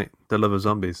reignite the love of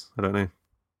zombies. I don't know.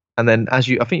 And then, I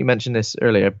think you mentioned this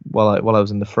earlier while I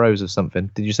was in the throes of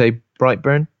something. Did you say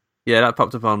Brightburn? Yeah, that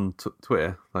popped up on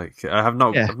Twitter. Like, I've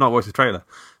not watched the trailer,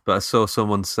 but I saw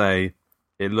someone say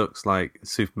it looks like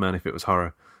Superman if it was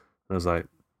horror. And I was like,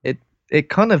 it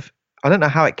kind of, I don't know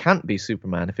how it can't be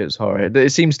Superman if it was horror.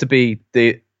 It seems to be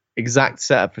the exact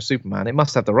setup for Superman. It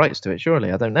must have the rights to it,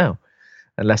 surely. I don't know,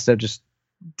 unless they're just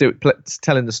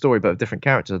telling the story but with different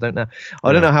characters. I don't know.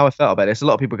 I don't know how I felt about it. There's a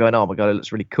lot of people going, oh my god, it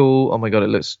looks really cool. Oh my god, it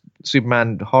looks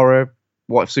Superman horror.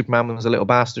 What if Superman was a little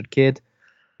bastard kid?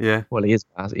 Yeah. Well, he is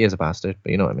a bastard,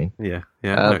 but you know what I mean. Yeah.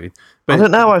 But I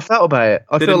don't know how I felt about it.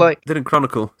 I feel like didn't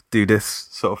Chronicle do this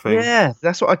sort of thing? Yeah,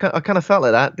 that's what I kind of felt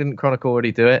like that. Didn't Chronicle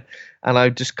already do it? And I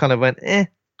just kind of went,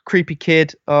 creepy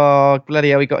kid. Oh, bloody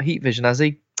hell, he got heat vision, has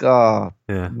he? Oh,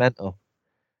 yeah, mental.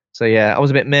 So yeah, I was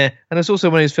a bit meh. And it's also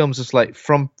one of these films that's like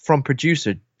from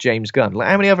producer James Gunn. Like,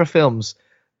 how many other films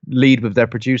lead with their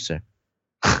producer?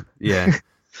 Yeah.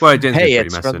 Well, James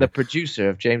it's from the producer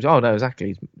of James. Oh no, exactly.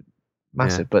 He's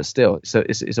massive, but still, so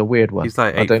it's a weird one. He's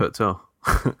like 8 foot tall.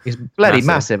 He's bloody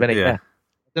massive, isn't he? Yeah. I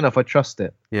don't know if I trust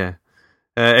it. Yeah.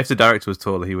 If the director was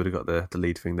taller, he would have got the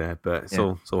lead thing there. But it's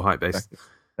all height based.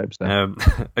 Exactly. Hope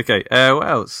so. Okay. What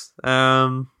else?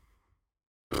 I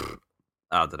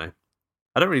don't know.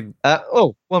 I don't really.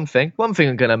 One thing I'm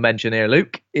going to mention here,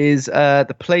 Luke, is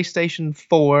the PlayStation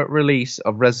 4 release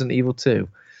of Resident Evil 2.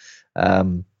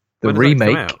 The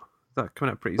remake. Is that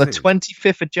coming out pretty soon? The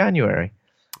 25th of January.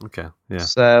 Okay. Yeah.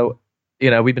 So,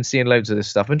 we've been seeing loads of this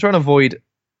stuff. I've been trying to avoid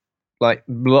like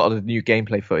a lot of the new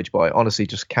gameplay footage, but I honestly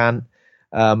just can't.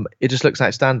 It just looks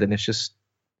outstanding. It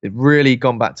really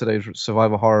gone back to those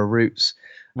survival horror roots.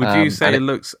 Would you say it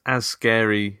looks as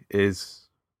scary as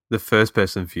the first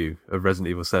person view of Resident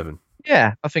Evil 7?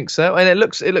 Yeah, I think so. And it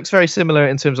looks very similar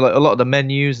in terms of like a lot of the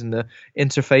menus and the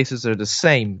interfaces are the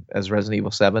same as Resident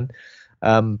Evil 7.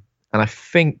 And I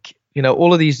think,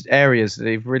 all of these areas,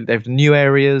 they've new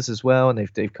areas as well, and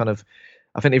they've kind of,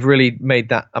 I think they've really made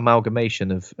that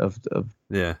amalgamation of the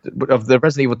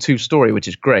Resident Evil 2 story, which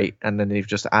is great, and then they've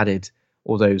just added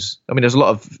all those. I mean, there's a lot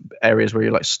of areas where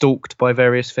you're like stalked by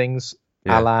various things,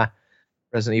 a la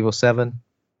Resident Evil 7.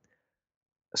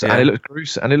 So, and it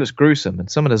looks gruesome, and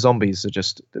some of the zombies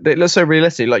they look so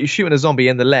realistic. Like, you're shooting a zombie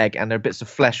in the leg, and there are bits of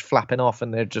flesh flapping off,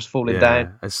 and they're just falling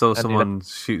down. I saw someone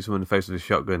shoot someone in the face with a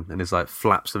shotgun, and there's like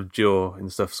flaps of jaw and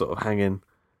stuff sort of hanging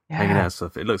out and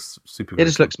stuff. It looks super. It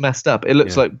just looks messed up. It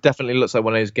looks definitely looks like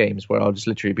one of those games where I'll just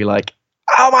literally be like,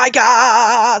 "Oh my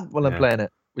god!" while I'm playing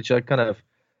it, which I kind of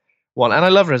want. And I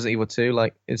love Resident Evil 2.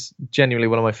 Like, it's genuinely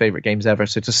one of my favorite games ever.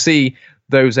 So to see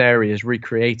those areas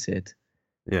recreated.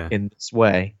 In this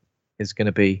way is going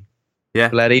to be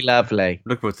bloody lovely.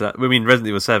 Look forward to that. I mean, Resident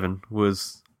Evil 7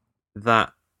 was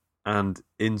that and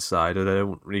Inside, although I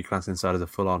don't really class Inside as a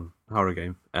full-on horror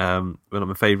game. One of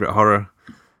my favourite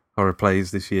horror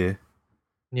plays this year.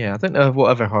 Yeah, I don't know what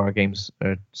other horror games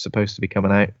are supposed to be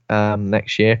coming out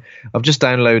next year. I've just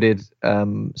downloaded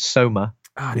Soma.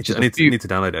 I need to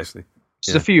download it, actually.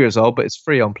 It's a few years old, but it's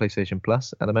free on PlayStation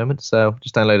Plus at the moment. So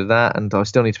just downloaded that, and I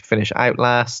still need to finish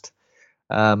Outlast.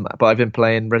 But I've been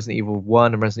playing Resident Evil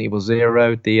 1 and Resident Evil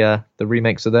 0, the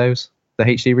remakes of those, the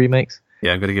HD remakes.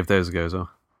 Yeah, I'm going to give those a go as well.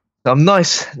 So I'm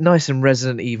nice and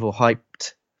Resident Evil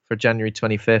hyped for January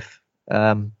 25th.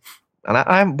 And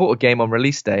I haven't bought a game on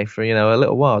release day for, a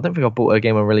little while. I don't think I've bought a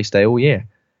game on release day all year.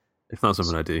 It's not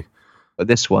something I do. But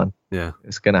this one,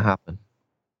 it's going to happen.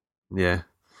 Yeah.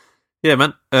 Yeah,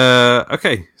 man.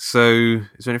 Okay, so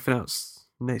is there anything else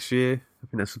next year? I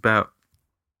think that's about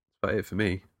it for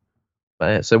me.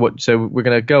 So we're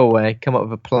going to go away, come up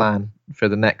with a plan for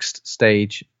the next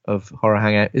stage of Horror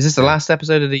Hangout. Is this the last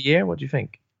episode of the year? What do you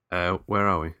think? Where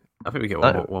are we? I think we get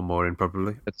one more in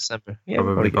probably. December. Yeah,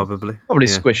 probably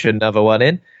squish another one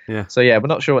in. Yeah. So yeah, we're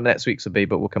not sure what next week's will be,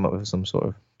 but we'll come up with some sort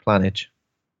of planage.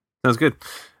 Sounds good.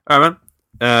 All right,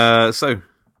 man. So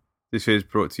this year's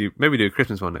brought to you. Maybe do a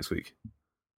Christmas one next week.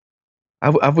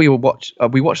 Have we watched?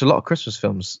 We watched a lot of Christmas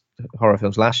films, horror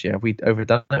films last year. Have we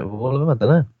overdone it with all of them? I don't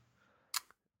know.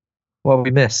 What have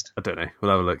we missed? I don't know.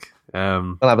 We'll have a look.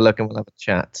 We'll have a look and we'll have a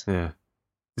chat. Yeah.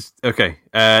 Okay.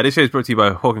 This show is brought to you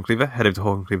by Hawk and Cleaver. Head over to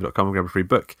hawkandcleaver.com and grab a free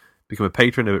book. Become a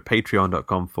patron over at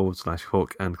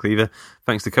patreon.com/Hawk and Cleaver.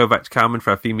 Thanks to Kovac Kalman for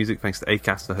our theme music. Thanks to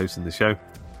Acast for hosting the show.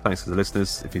 Thanks to the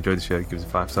listeners. If you enjoyed the show, give us a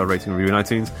 5-star rating and review on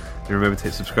iTunes. And remember to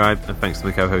hit subscribe. And thanks to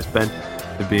my co-host Ben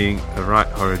for being a right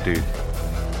horror dude.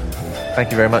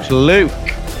 Thank you very much, Luke.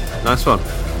 Nice one.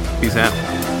 Peace out.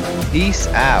 Peace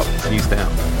out. Peace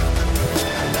out.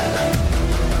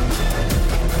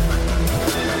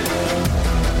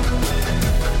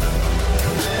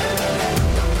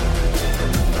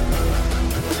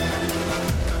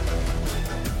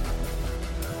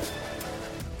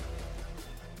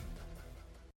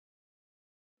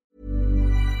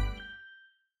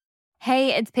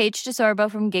 Hey, it's Paige DeSorbo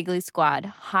from Giggly Squad.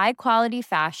 High quality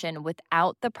fashion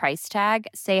without the price tag.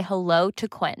 Say hello to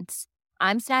Quince.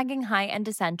 I'm snagging high-end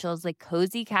essentials like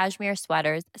cozy cashmere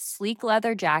sweaters, sleek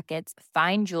leather jackets,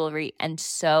 fine jewelry, and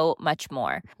so much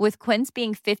more. With Quince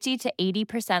being 50 to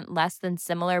 80% less than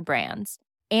similar brands.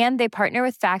 And they partner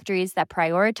with factories that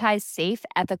prioritize safe,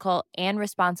 ethical, and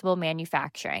responsible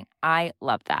manufacturing. I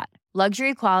love that.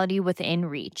 Luxury quality within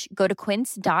reach. Go to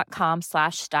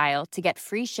quince.com/style to get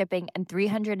free shipping and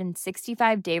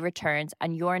 365-day returns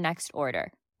on your next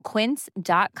order.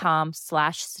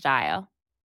 Quince.com/style.